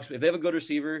 all he talks, if they have a good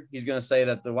receiver, he's going to say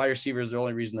that the wide receiver is the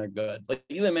only reason they're good. Like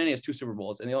Eli Manning has 2 Super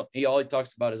Bowls, and all he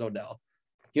talks about is Odell.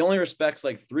 He only respects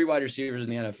like 3 wide receivers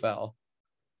in the NFL.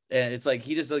 And it's like,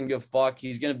 he just doesn't give a fuck.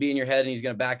 He's going to be in your head and he's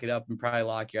going to back it up and probably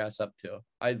lock your ass up too.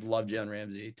 I love Jalen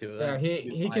Ramsey too. Yeah,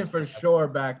 he can for sure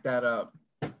back that up.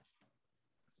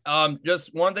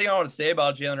 Just one thing I want to say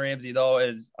about Jalen Ramsey though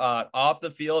is off the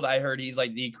field, I heard he's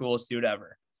like the coolest dude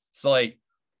ever. So like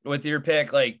with your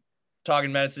pick, like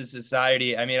talking Menaces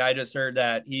society, I mean, I just heard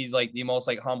that he's like the most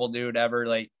like humble dude ever,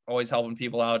 like always helping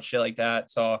people out, shit like that.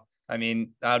 So I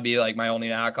mean, that'd be like my only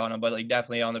knock on him, but like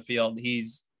definitely on the field,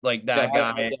 he's like that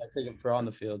guy. I take him for on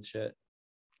the field shit.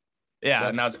 Yeah,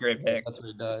 and that's a great pick. That's what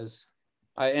he does.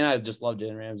 I just love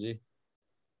Jalen Ramsey.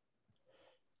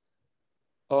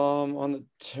 On the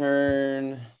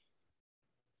turn,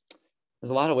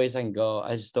 there's a lot of ways I can go.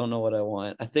 I just don't know what I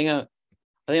want. I think I'm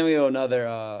gonna go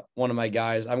another one of my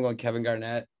guys. I'm going Kevin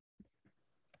Garnett.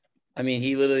 I mean,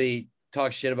 he literally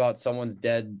talks shit about someone's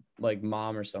dead like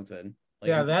mom or something. Like,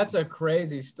 yeah, that's a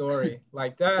crazy story.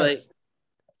 Like that's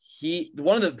like,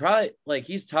 one of the probably like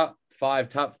he's top 5,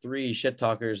 top 3 shit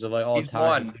talkers of like all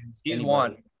time. He's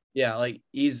one. Yeah, like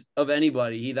he's of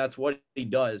anybody. That's what he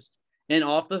does. And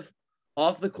off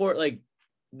the court, like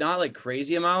not like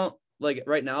crazy amount like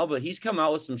right now, but he's come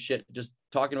out with some shit just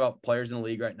talking about players in the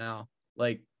league right now.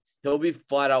 Like he'll be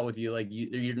flat out with you, like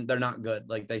they're not good,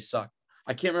 like they suck.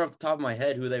 I can't remember off the top of my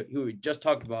head who we just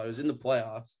talked about. It was in the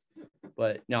playoffs,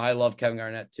 but no, I love Kevin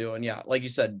Garnett too. And yeah, like you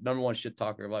said, number 1 shit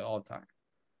talker of like all time.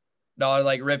 No,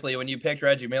 like Ripley, when you picked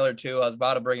Reggie Miller too, I was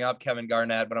about to bring up Kevin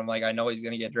Garnett, but I'm like, I know he's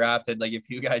going to get drafted. Like if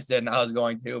you guys didn't, I was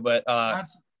going to, but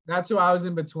That's who I was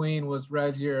in between was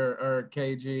Reggie or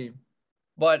KG.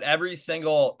 But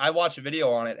I watched a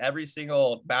video on it. Every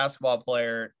single basketball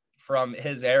player from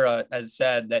his era has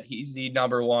said that he's the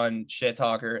number one shit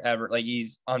talker ever. Like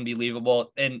he's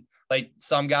unbelievable. And like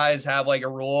some guys have like a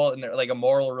rule and they're like a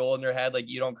moral rule in their head. Like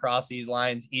you don't cross these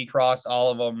lines. He crossed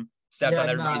all of them, stepped on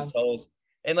everybody's toes.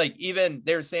 And like, even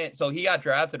they were saying, so he got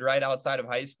drafted right outside of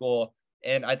high school.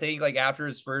 And I think like after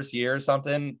his first year or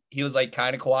something, he was like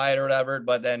kind of quiet or whatever.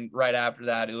 But then right after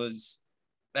that, it was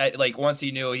like once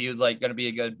he knew he was like going to be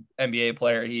a good NBA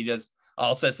player, he just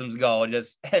all systems go.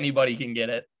 Just anybody can get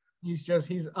it. He's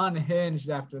unhinged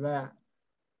after that.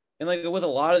 And like with a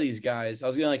lot of these guys, I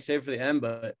was gonna like save for the end,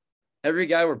 but every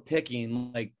guy we're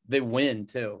picking, like they win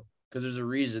too, because there's a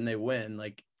reason they win.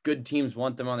 Like good teams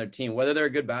want them on their team, whether they're a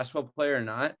good basketball player or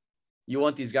not. You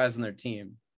want these guys on their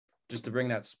team just to bring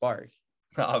that spark.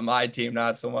 My team,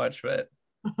 not so much, but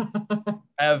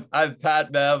I have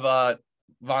Pat Bev,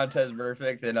 Vontez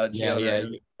Perfect, and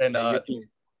the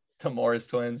Morris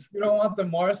twins. You don't want the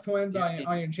Morris twins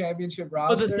on your championship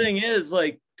roster. But the thing is,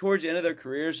 like towards the end of their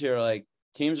careers here, like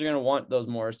teams are gonna want those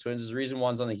Morris twins. There's a reason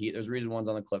one's on the Heat. There's a reason one's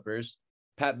on the Clippers.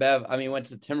 Pat Bev, I mean, went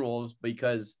to the Timberwolves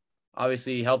because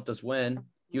obviously he helped us win.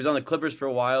 He was on the Clippers for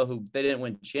a while, who they didn't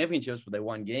win championships, but they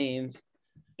won games.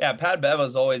 Yeah, Pat Bev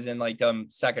was always in like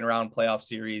second round playoff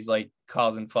series, like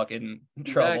causing fucking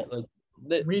trouble,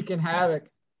 wreaking havoc.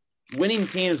 Winning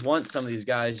teams want some of these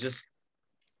guys just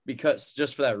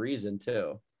for that reason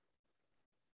too.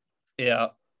 Yeah.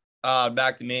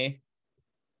 Back to me.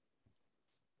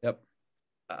 Yep.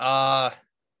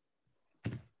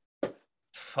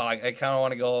 Fuck, I kind of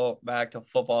want to go back to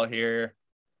football here,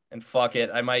 and fuck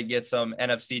it, I might get some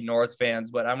NFC North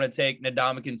fans, but I'm gonna take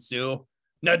Ndamukong Suh.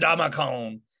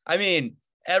 Ndamukong. I mean,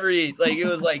 it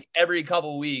was like every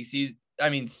couple weeks he's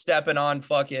stepping on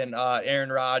fucking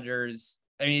Aaron Rodgers.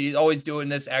 I mean, he's always doing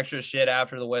this extra shit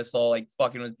after the whistle, like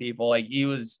fucking with people. Like he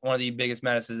was one of the biggest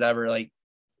menaces ever. Like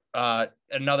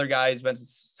another guy who's been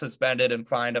suspended and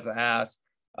fined up the ass.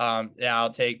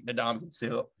 I'll take Ndamukong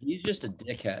Suh. He's just a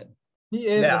dickhead. He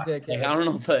is a dickhead. Like, I don't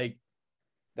know if like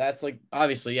that's like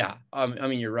obviously, yeah. I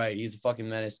mean, you're right. He's a fucking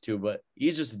menace too, but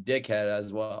he's just a dickhead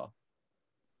as well.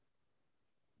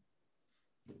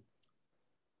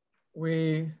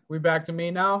 We back to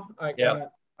me now. I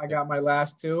got my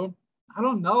last two. I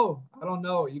don't know.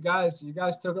 You guys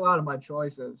took a lot of my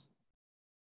choices.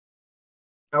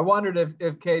 I wondered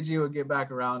if KG would get back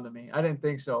around to me. I didn't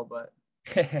think so, but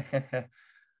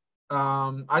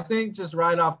I think just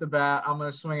right off the bat, I'm gonna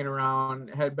swing it around,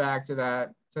 head back to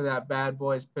that Bad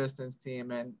Boys Pistons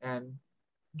team and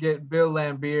get Bill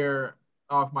Laimbeer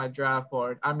off my draft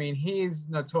board. I mean, his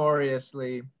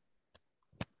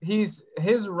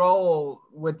role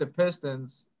with the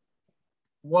Pistons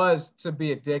was to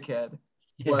be a dickhead.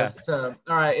 All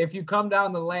right, if you come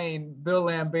down the lane, Bill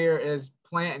Laimbeer is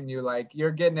planting you, like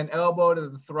you're getting an elbow to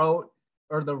the throat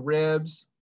or the ribs.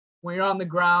 When you're on the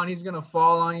ground, he's gonna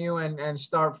fall on you and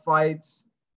start fights.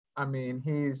 I mean,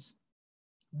 he's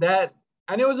that,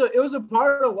 and it was a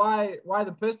part of why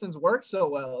the Pistons worked so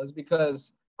well is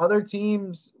because other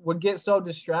teams would get so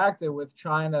distracted with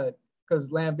trying to, because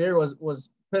Laimbeer was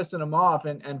pissing them off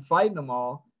and fighting them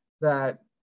all, that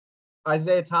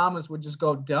Isaiah Thomas would just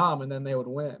go dumb and then they would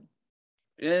win.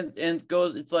 And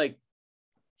it's like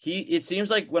it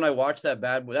seems like when I watch that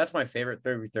Bad Boy, that's my favorite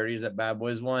 30-30 is that Bad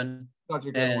Boys one. Such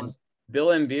a good one. Bill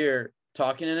Laimbeer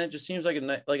talking in it just seems like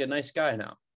a nice guy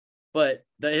now, but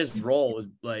that his role was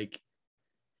like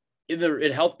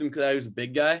it helped him because he was a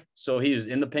big guy, so he was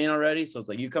in the paint already. So it's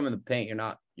like you come in the paint,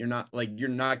 you're not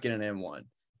getting an M1.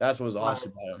 That's what was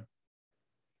awesome about him.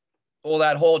 Well,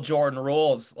 that whole Jordan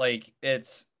rules, like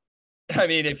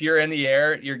if you're in the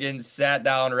air, you're getting sat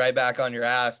down right back on your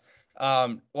ass.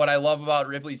 What I love about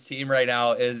Ripley's team right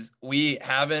now is we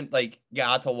haven't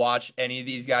got to watch any of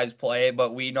these guys play,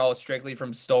 but we know strictly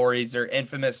from stories or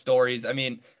infamous stories. I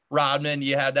mean, Rodman,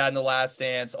 you had that in The Last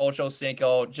Dance. Ocho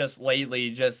Cinco just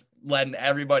lately, just letting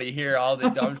everybody hear all the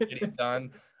dumb shit he's done.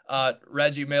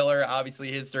 Reggie Miller,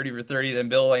 obviously his 30 for 30, then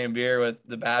Bill Laimbeer with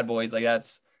the Bad Boys.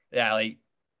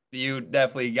 You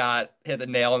definitely hit the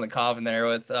nail in the coffin there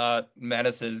with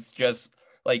Menaces. Just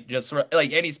like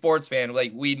any sports fan,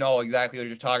 we know exactly what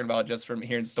you're talking about just from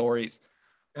hearing stories.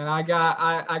 And I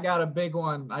got a big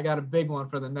one. I got a big one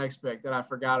for the next pick that I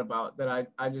forgot about that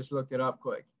I just looked it up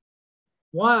quick.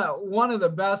 One of the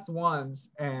best ones,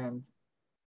 and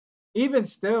even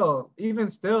still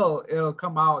it'll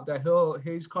come out that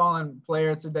he's calling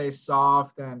players today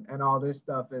soft and all this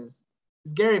stuff is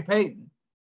Gary Payton.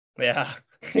 Yeah.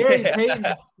 Gary Payton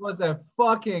was a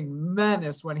fucking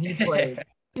menace when he played.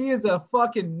 He is a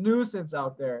fucking nuisance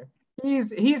out there.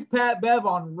 He's Pat Bev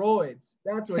on roids.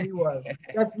 That's what he was.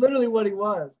 That's literally what he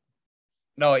was.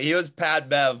 No, he was Pat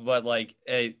Bev, but like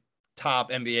a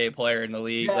top NBA player in the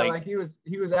league. Yeah, like he was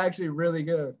actually really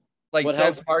good. Like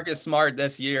since Marcus Smart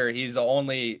this year, he's the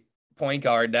only point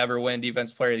guard to ever win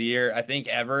Defensive Player of the Year, I think,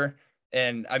 ever.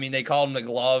 And I mean, they called him the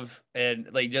glove, and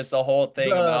like just the whole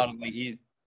thing about him, like he's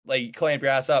like clamp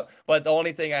your ass up. But the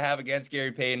only thing I have against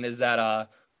Gary Payton is that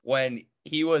when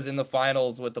he was in the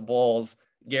finals with the Bulls,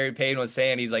 Gary Payton was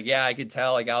saying, he's like, yeah, I could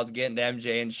tell, like I was getting to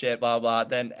MJ and shit, blah blah.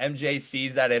 Then MJ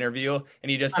sees that interview and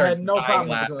he just starts dying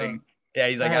laughing. Yeah,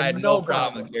 he's like, I had no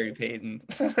problem with Gary Payton.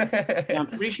 Yeah, I'm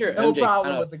pretty sure no MJ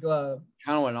problem with the glove.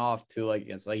 Kind of went off too, like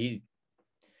against like he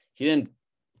didn't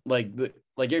like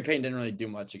Gary Payton didn't really do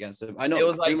much against him. I know it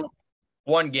was like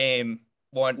one game,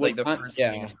 like the first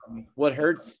game. What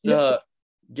hurts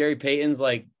Gary Payton's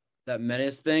like that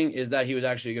menace thing is that he was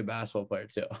actually a good basketball player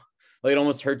too. Like it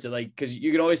almost hurts it, like because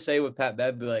you can always say with Pat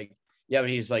Bev, be like, yeah, but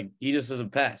he just was a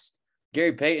pest.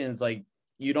 Gary Payton's like,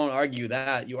 you don't argue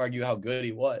that, you argue how good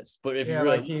he was. But if you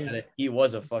really look at it, he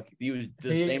was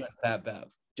the same as Pat Bev,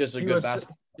 just a good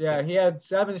basketball. Yeah, he had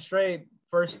 7 straight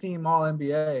first team All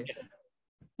NBA.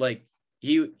 Like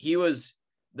he was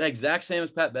the exact same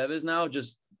as Pat Bev is now,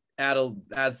 just add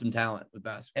some talent with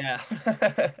basketball.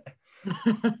 Yeah.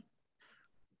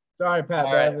 Sorry, Pat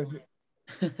Bev.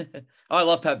 Oh, I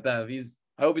love Pat Bev.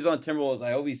 I hope he's on Timberwolves.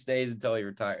 I hope he stays until he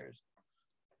retires.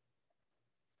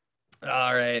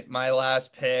 All right, my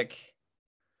last pick.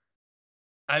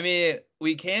 I mean,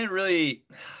 we can't really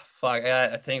fuck.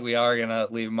 I think we are gonna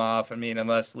leave him off. I mean,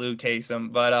 unless Luke takes him,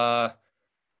 but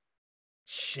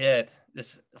shit.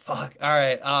 This fuck. All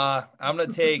right. I'm gonna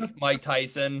take Mike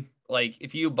Tyson. Like,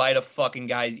 if you bite a fucking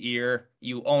guy's ear,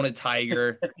 you own a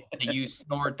tiger, you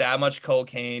snort that much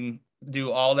cocaine,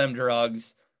 do all them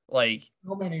drugs, like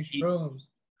so many shrooms.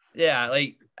 Yeah,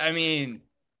 like I mean,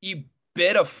 you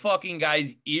bit a fucking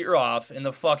guy's ear off in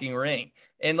the fucking ring,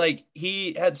 and like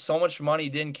he had so much money,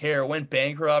 didn't care, went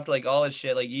bankrupt, like all this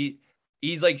shit. Like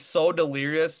he's like so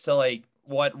delirious to like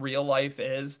what real life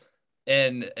is,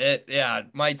 and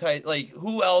Mike Tyson. Like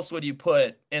who else would you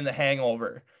put in The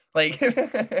Hangover? Like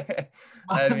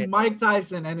I mean, Mike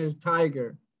Tyson and his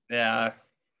tiger. Yeah.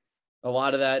 A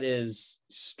lot of that is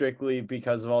strictly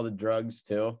because of all the drugs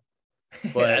too.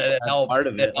 But that's helps. part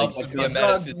of it.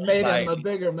 Drugs made him a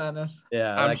bigger menace.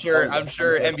 Yeah. I'm sure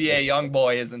NBA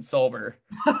YoungBoy isn't sober.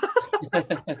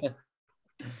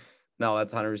 No,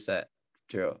 that's 100%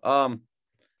 true.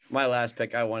 My last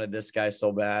pick, I wanted this guy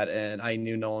so bad, and I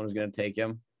knew no one was gonna take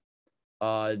him.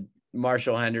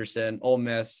 Marshall Henderson, Ole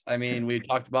Miss. I mean, we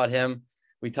talked about him.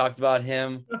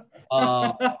 In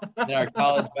our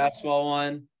college basketball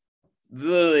one.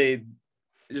 Literally,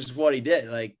 just what he did.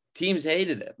 Like teams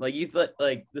hated him. Like you thought,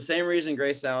 like the same reason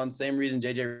Grace Allen, same reason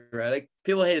JJ Redick.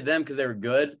 People hated them because they were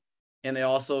good, and they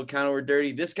also kind of were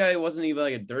dirty. This guy wasn't even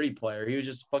like a dirty player. He was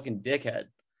just a fucking dickhead,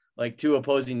 like two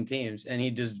opposing teams, and he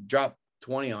just dropped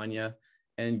 20 on you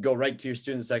and go right to your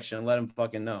student section and let him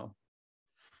fucking know.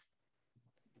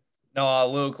 No,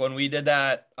 Luke, when we did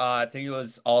that, I think it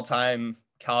was all-time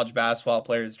college basketball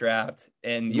players draft,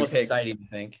 and you most picked, exciting,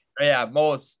 I think. Yeah,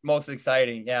 most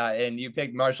exciting, yeah. And you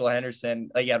picked Marshall Henderson.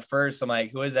 Like at first, I'm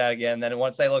like, who is that again? Then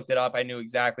once I looked it up, I knew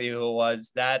exactly who it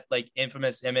was. That like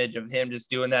infamous image of him just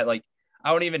doing that, like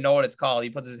I don't even know what it's called. He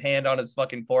puts his hand on his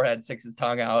fucking forehead, sticks his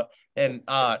tongue out, and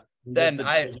then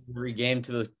every game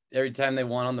every time they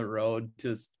won on the road to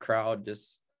this crowd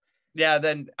just. Yeah,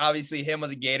 then obviously him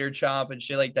with a gator chomp and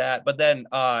shit like that. But then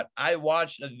I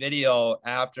watched a video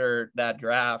after that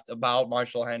draft about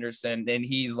Marshall Henderson, and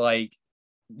he's like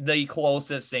the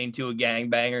closest thing to a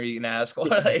gangbanger you can ask.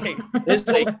 Like, his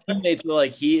teammates were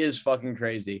like, he is fucking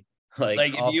crazy.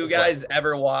 Like if you guys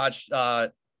ever watched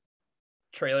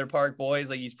Trailer Park Boys,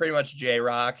 like he's pretty much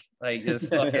J-Rock, like this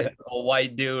fucking a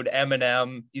white dude,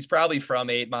 Eminem. He's probably from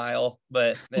 8 Mile,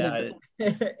 but yeah.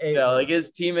 Yeah, like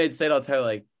his teammates said all the time,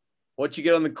 like, what you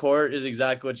get on the court is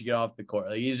exactly what you get off the court.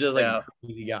 Like he's just like a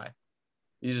crazy guy.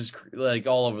 He's just like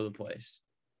all over the place.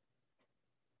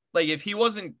 Like if he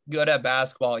wasn't good at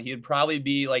basketball, he'd probably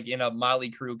be like in a Motley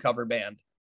Crue cover band.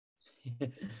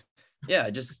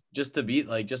 Yeah, just to be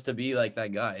like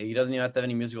that guy. He doesn't even have to have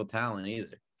any musical talent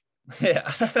either.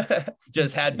 Yeah,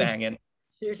 just head banging.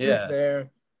 He's just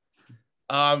there.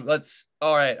 All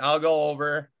right, I'll go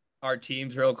over our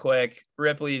teams real quick.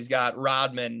 Ripley's got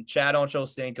Rodman, Chad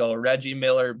Ochocinco, Reggie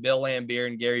Miller, Bill Laimbeer,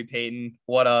 and Gary Payton.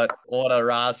 What a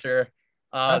roster.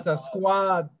 That's a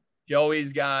squad.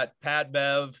 Joey's got Pat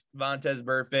Bev, Vontez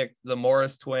Burfict, the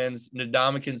Morris twins,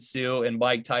 Ndamukong Suh, and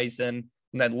Mike Tyson.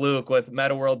 And then Luke with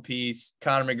Meta World Peace,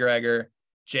 Conor McGregor,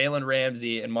 Jalen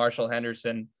Ramsey, and Marshall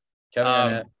Henderson. Kevin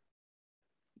Garnett.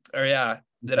 Or yeah,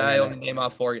 did I only name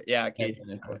off 4? Yeah, okay.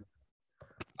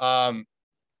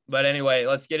 But anyway,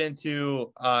 let's get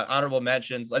into honorable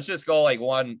mentions. Let's just go like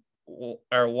one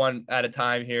at a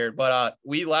time here. But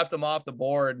we left them off the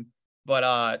board.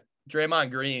 But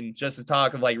Draymond Green, just to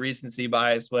talk of like recency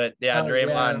bias. But yeah,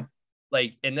 Draymond,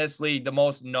 like in this league, the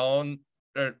most known,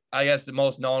 or I guess the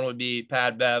most known would be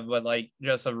Pat Bev. But like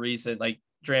just a recent, like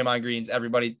Draymond Green's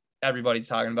everybody's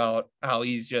talking about how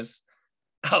he's just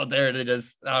out there to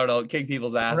just, I don't know, kick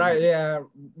people's asses. Right. Yeah.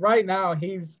 Right now,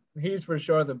 he's for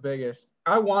sure the biggest.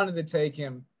 I wanted to take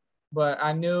him, but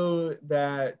I knew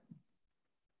that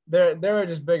there are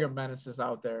just bigger menaces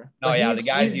out there. Oh, yeah. The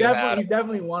guys he's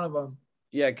definitely one of them.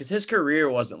 Yeah. Because his career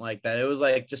wasn't like that. It was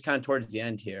like just kind of towards the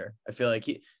end here. I feel like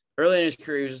early in his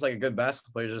career, he was just like a good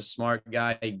basketball player, just a smart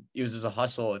guy. He was just a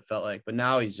hustle, it felt like. But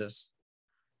now he's just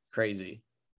crazy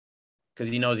because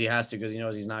he knows he has to, because he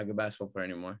knows he's not a good basketball player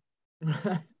anymore.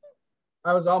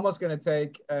 I was almost going to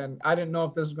take, and I didn't know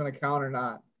if this was going to count or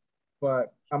not,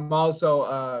 but I'm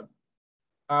also,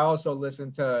 I also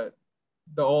listened to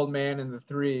the Old Man and the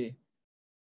Three,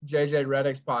 JJ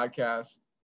Redick's podcast.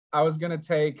 I was going to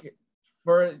take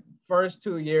first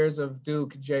 2 years of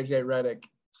Duke, JJ Redick.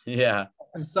 Yeah.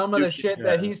 And some of the shit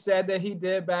that he said that he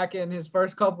did back in his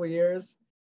first couple of years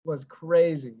was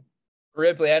crazy.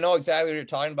 Ripley, I know exactly what you're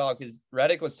talking about because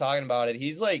Redick was talking about it.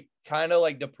 He's like kind of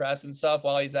like depressed and stuff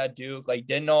while he's at Duke. Like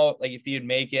didn't know like if he'd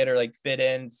make it or like fit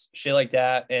in, shit like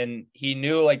that. And he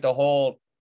knew like the whole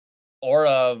aura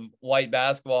of white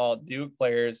basketball Duke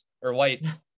players or white,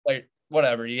 like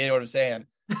whatever. You get what I'm saying?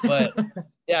 But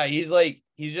yeah, he's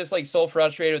just like so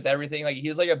frustrated with everything. Like he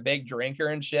was like a big drinker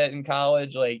and shit in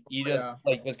college. Like he just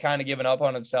like was kind of giving up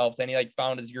on himself. Then he like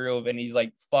found his groove and he's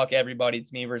like, fuck everybody.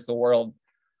 It's me versus the world.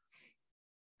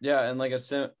 Yeah, and like a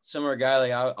similar guy,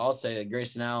 like I'll say that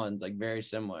Grayson Allen, like very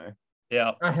similar.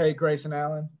 Yeah, I hate Grayson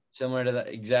Allen. Similar to that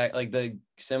exact, like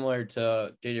similar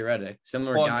to JJ Redick.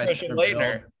 Similar guys. Christian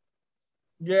Laettner.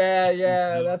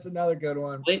 Yeah, that's another good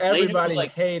one. Everybody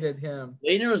hated him.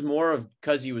 Laettner was more of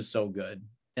because he was so good,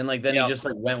 and like then he just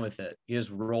like went with it. He just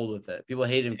rolled with it. People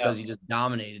hated him because he just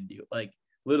dominated you, like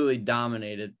literally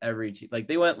dominated every team. Like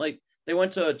they went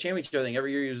to a championship, I think,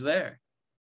 every year he was there.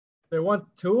 They won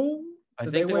 2. I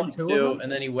think they won 2,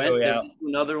 and then he went to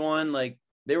another one. Like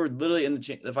they were literally in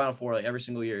the Final Four like every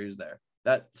single year he was there.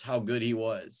 That's how good he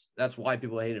was. That's why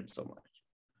people hate him so much.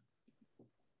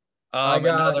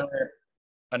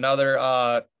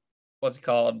 Another what's it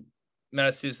called?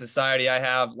 Menaces Society. I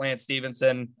have Lance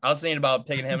Stevenson. I was thinking about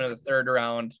picking him in the 3rd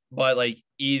round, but like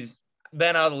he's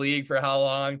been out of the league for how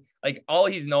long? Like all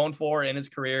he's known for in his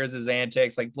career is his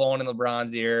antics, like blowing in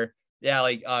LeBron's ear. Yeah,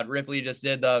 like Ripley just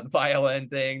did the violin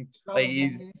thing. Like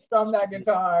he's strummed that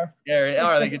guitar.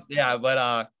 Yeah,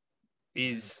 but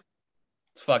he's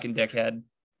fucking dickhead.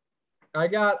 I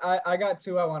got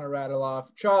 2 I want to rattle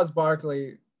off. Charles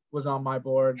Barkley was on my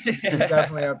board. He's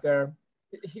definitely up there.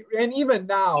 And even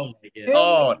now.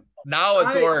 Now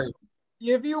it's worse.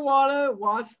 If you want to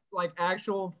watch like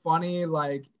actual funny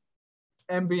like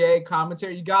NBA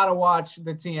commentary, you got to watch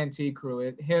the TNT crew.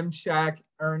 Him, Shaq,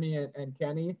 Ernie, and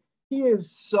Kenny. He's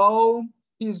so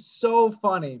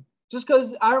funny. Just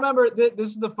because I remember this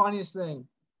is the funniest thing.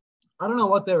 I don't know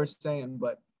what they were saying,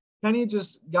 but Kenny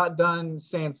just got done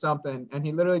saying something, and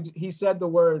he said the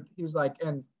word. He was like,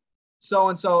 "And so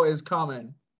and so is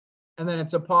coming," and then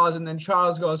it's a pause, and then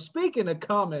Charles goes, "Speaking of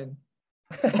coming,"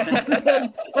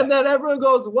 and then everyone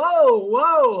goes,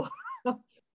 "Whoa!"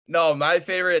 No, my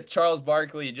favorite Charles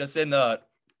Barkley, just in the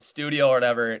studio or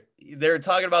whatever, they're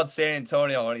talking about San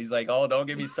Antonio, and he's like, "Oh, don't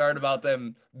get me started about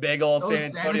them big old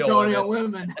San Antonio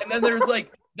women." And then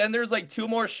there's like 2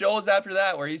 more shows after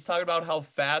that where he's talking about how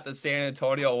fat the San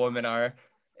Antonio women are.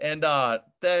 And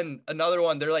then another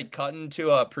one, they're like cutting to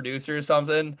a producer or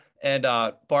something, and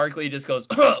Barkley just goes,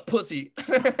 "Pussy."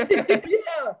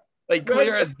 Yeah. Like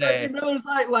clear as day. Reggie Miller's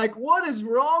like, "What is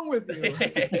wrong with you?"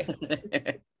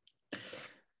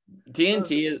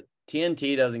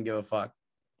 TNT doesn't give a fuck.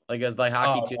 Like as like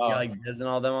hockey too, like Biz and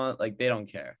all them on, like they don't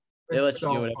care. They let you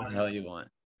do whatever the hell you want.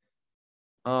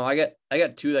 I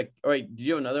got 2. Like, all right, did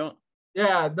you have another one?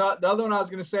 Yeah, the other one I was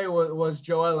gonna say was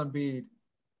Joel Embiid.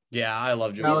 Yeah, I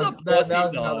love Joel. That was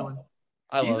another one.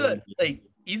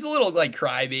 He's a little like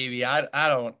crybaby. I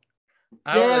don't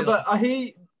really but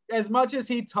he, as much as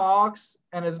he talks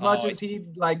and as much as he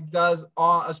like does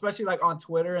on, especially like on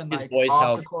Twitter and his like voice off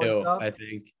helps the court too, stuff. I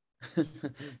think.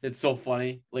 It's so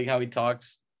funny, like how he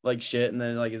talks like shit, and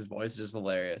then like his voice is just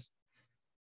hilarious.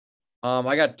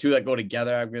 I got 2 that go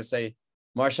together. I'm gonna say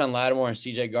Marshawn Lattimore and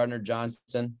CJ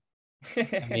Gardner-Johnson.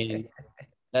 I mean,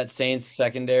 that Saints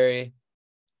secondary.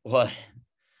 What?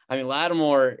 I mean,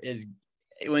 Lattimore is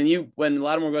when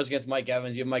Lattimore goes against Mike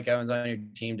Evans, you have Mike Evans on your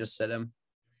team, just sit him.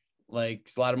 Like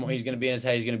Lattimore, he's going to be in his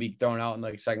head. He's going to be thrown out in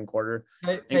like second quarter.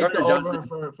 Take the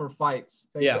over for fights.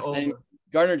 Take the over. And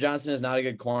Gardner Johnson is not a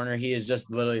good corner. He is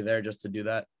just literally there just to do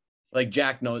that. Like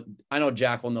Jack knows. I know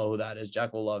Jack will know who that is.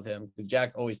 Jack will love him because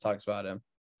Jack always talks about him.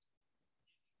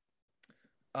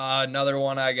 Another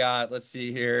one I got. Let's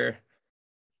see here.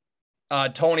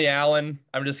 Tony Allen.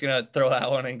 I'm just gonna throw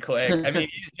that one in quick. I mean,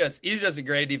 he's just a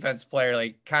great defensive player,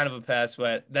 like kind of a pest.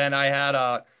 But then I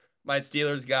had my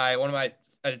Steelers guy, one of my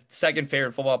second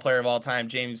favorite football player of all time,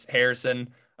 James Harrison.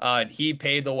 He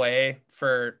paved the way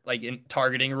for like in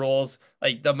targeting rules.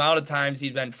 Like the amount of times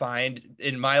he'd been fined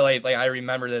in my life, like I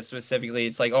remember this specifically.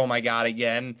 It's like, oh my God,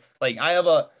 again. Like I have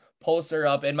a poster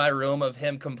up in my room of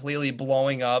him completely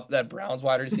blowing up that Browns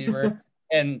wide receiver.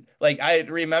 And like I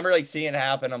remember like seeing it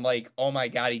happen. I'm like, oh my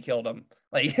God, he killed him.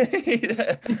 Like,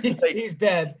 he's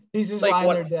dead. He's just like, lying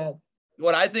there dead.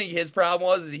 What I think his problem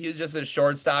was is he was just a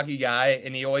short, stocky guy,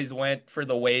 and he always went for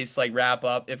the waist, like wrap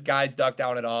up. If guys ducked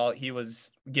down at all, he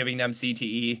was giving them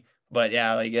CTE. But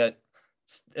yeah, like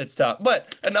it's tough.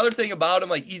 But another thing about him,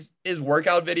 like his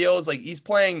workout videos, like he's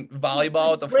playing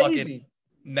volleyball with the fucking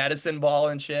medicine ball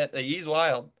and shit. Like, he's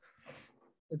wild.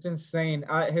 It's insane.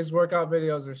 His workout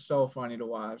videos are so funny to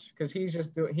watch because he's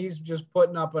just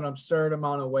putting up an absurd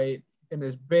amount of weight in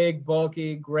this big,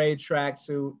 bulky, gray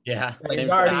tracksuit. Yeah, he's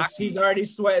already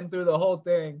sweating through the whole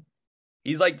thing.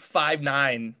 He's like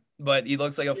 5'9", but he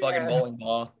looks like a fucking bowling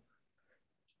ball.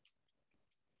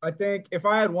 I think if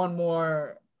I had one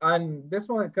more on this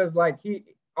one, because like he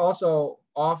also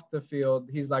off the field,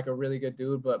 he's like a really good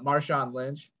dude. But Marshawn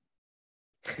Lynch,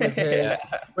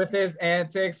 with his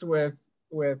antics,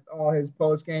 with all his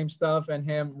post-game stuff and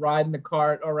him riding the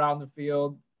cart around the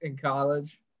field in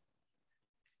college.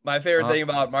 My favorite thing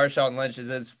about Marshawn Lynch is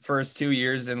his first 2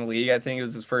 years in the league. I think it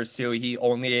was his first 2. He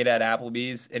only ate at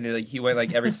Applebee's, and he went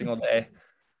like every single day.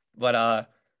 But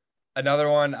another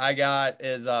one I got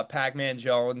is Pac-Man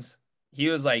Jones. He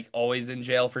was like always in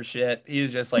jail for shit. He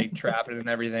was just like trapping and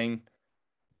everything.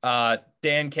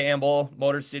 Dan Campbell,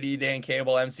 Motor City, Dan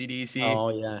Campbell, MCDC. Oh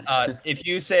yeah. If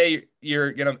you say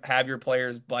you're gonna have your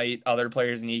players bite other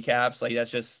players' kneecaps, like that's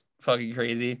just fucking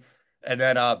crazy. And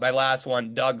then my last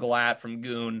one, Doug Glatt from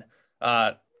Goon.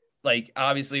 Like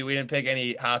obviously we didn't pick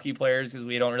any hockey players because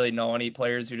we don't really know any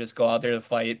players who just go out there to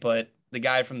fight. But the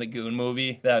guy from the Goon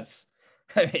movie, that's,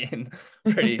 I mean,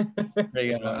 pretty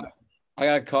good one. I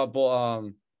got a couple.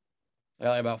 I got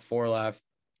like about 4 left.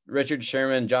 Richard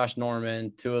Sherman, Josh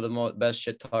Norman, 2 of the best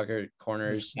shit talker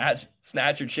corners.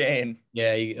 Snatch your chain.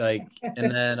 Yeah,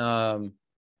 and then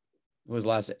who was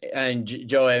last? And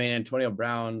Joey, I mean Antonio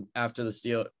Brown after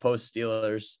the post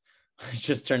Steelers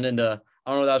just turned into,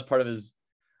 I don't know if that was part of his,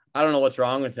 I don't know what's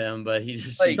wrong with him, but he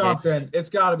just like something. It's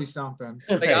got to be something.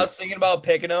 Like I was thinking about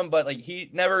picking him, but like he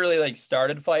never really like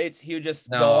started fights. He would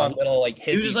just go on little like hissy.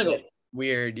 He was just like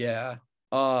weird, yeah.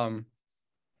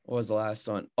 What was the last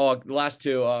one? Oh, the last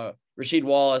 2. Rasheed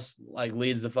Wallace like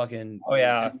leads the fucking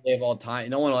NBA of all time.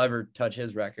 No one will ever touch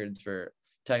his records for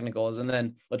technicals. And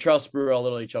then Latrell Sprewell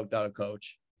literally choked out a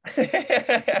coach.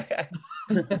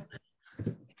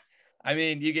 I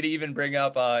mean, you could even bring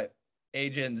up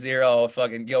Agent Zero,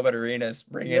 fucking Gilbert Arenas,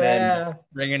 bringing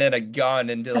in a gun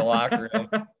into the locker room.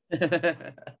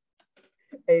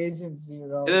 Agent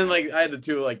Zero. And then like I had the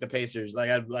 2 like the Pacers. Like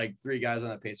I had like 3 guys on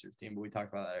that Pacers team, but we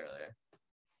talked about that earlier.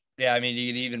 Yeah, I mean,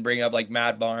 you could even bring up like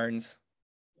Matt Barnes.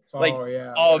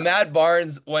 Oh, Matt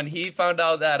Barnes, when he found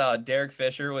out that Derek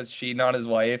Fisher was cheating on his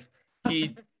wife,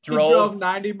 he drove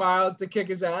 90 miles to kick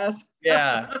his ass.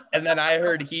 Yeah, and then I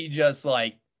heard he just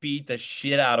like beat the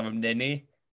shit out of him, didn't he?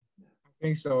 I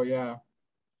think so, yeah.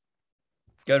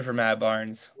 Good for Matt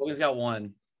Barnes. Well, he's got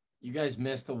 1. You guys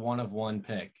missed the 1 of 1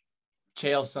 pick.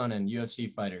 Chael Sonnen,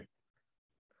 UFC fighter.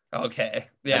 Okay.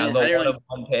 Yeah, the 1 of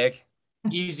 1 pick.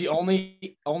 He's the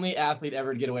only athlete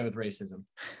ever to get away with racism.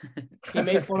 He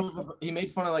made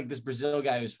fun of like this Brazil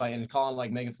guy who was fighting, calling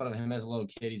like making fun of him as a little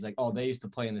kid. He's like, oh, they used to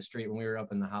play in the street when we were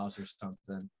up in the house or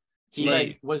something. He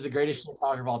like was the greatest shit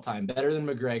talker of all time, better than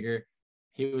McGregor.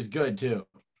 He was good too.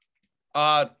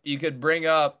 You could bring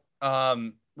up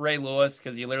Ray Lewis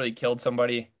because he literally killed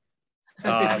somebody. He's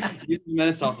a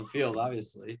menace off the field,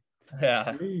 obviously.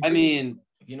 Yeah. I mean,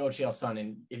 if you know Chael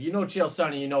Sonnen,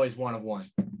 you know he's 1 of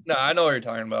 1. No, I know what you're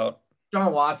talking about.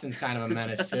 Deshaun Watson's kind of a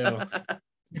menace too.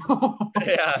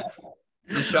 Yeah.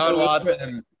 Deshaun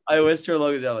Watson. I whispered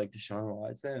Logan's out like Deshaun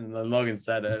Watson, and then Logan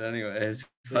said it anyways.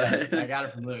 Yeah, I got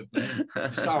it from Luke.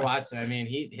 Deshaun Watson, I mean,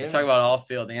 talk about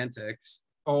off-field antics.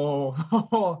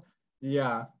 Oh,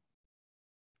 yeah.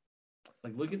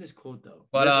 Like, look at this quote though.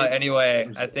 But anyway,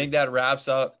 I think that wraps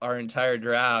up our entire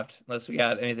draft. Unless we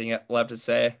got anything left to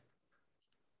say.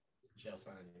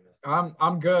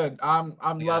 I'm good. I'm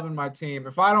loving my team.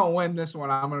 If I don't win this one,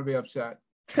 I'm gonna be upset.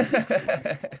 I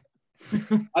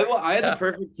had the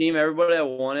perfect team. Everybody I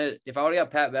wanted. If I would have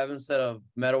got Pat Bev instead of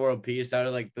Meta World Peace, out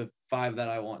of like the 5 that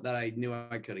I want, that I knew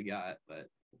I could have got. But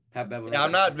Pat Bev. Yeah,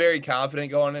 I'm not very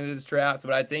confident going into this draft,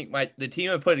 but I think the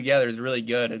team I put together is really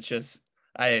good. It's just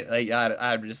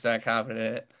I'm just not confident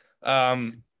in it.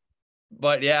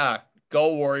 But yeah,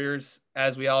 go Warriors.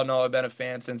 As we all know, I've been a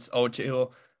fan since 2002.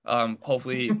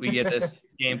 Hopefully we get this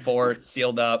game 4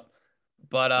 sealed up.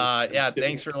 But yeah,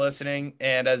 thanks for listening.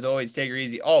 And as always, take it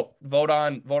easy. Oh, vote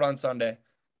on Sunday.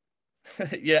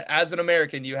 Yeah, as an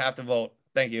American, you have to vote.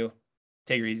 Thank you.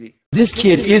 Take it easy. This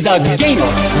kid is a gamer.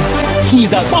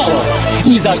 He's a baller.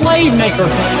 He's a playmaker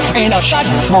and a shot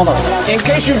caller. In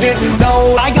case you didn't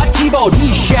know, I got T-Bowed.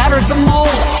 He shattered the mold,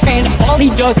 and all he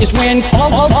does is win.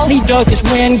 All he does is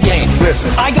win games.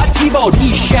 Listen, I got T-Bowed.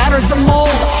 He shattered the mold,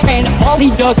 and all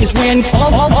he does is win.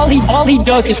 All he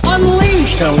does is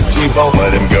unleash. Tell T-Bowed,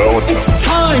 let him go. It's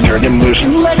time. Turn him loose.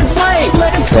 Let him play.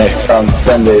 Let him play. On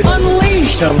Sunday.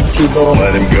 Unleash. Tell T-Bowed,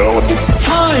 let him go. It's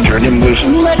time. Turn him loose.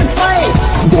 Let him play.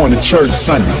 I'm going to church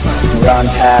Sunday. Run,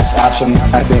 pass, option.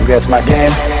 I think that's my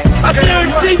game. I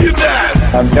can't think of that.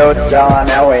 I'm no John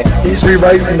Elway. He's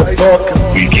rewriting the book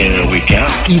week in and week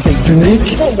out. He's a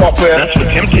unique football player. That's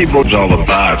what Tim Tebow's all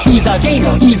about. He's a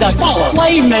gamer. He's a baller.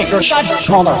 Playmaker. Shot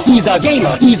caller. He's a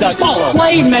gamer. He's a baller.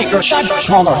 Playmaker. Shot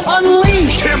caller.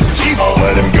 Unleash. Tim Tebow.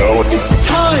 Let him go. It's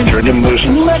time. Turn him loose.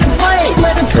 Let him play.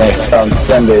 Let him play. On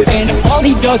Sunday. And all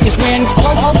he does is win.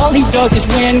 All he does is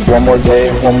win. One more day,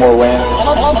 one more win.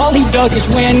 All he does is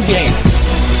win games.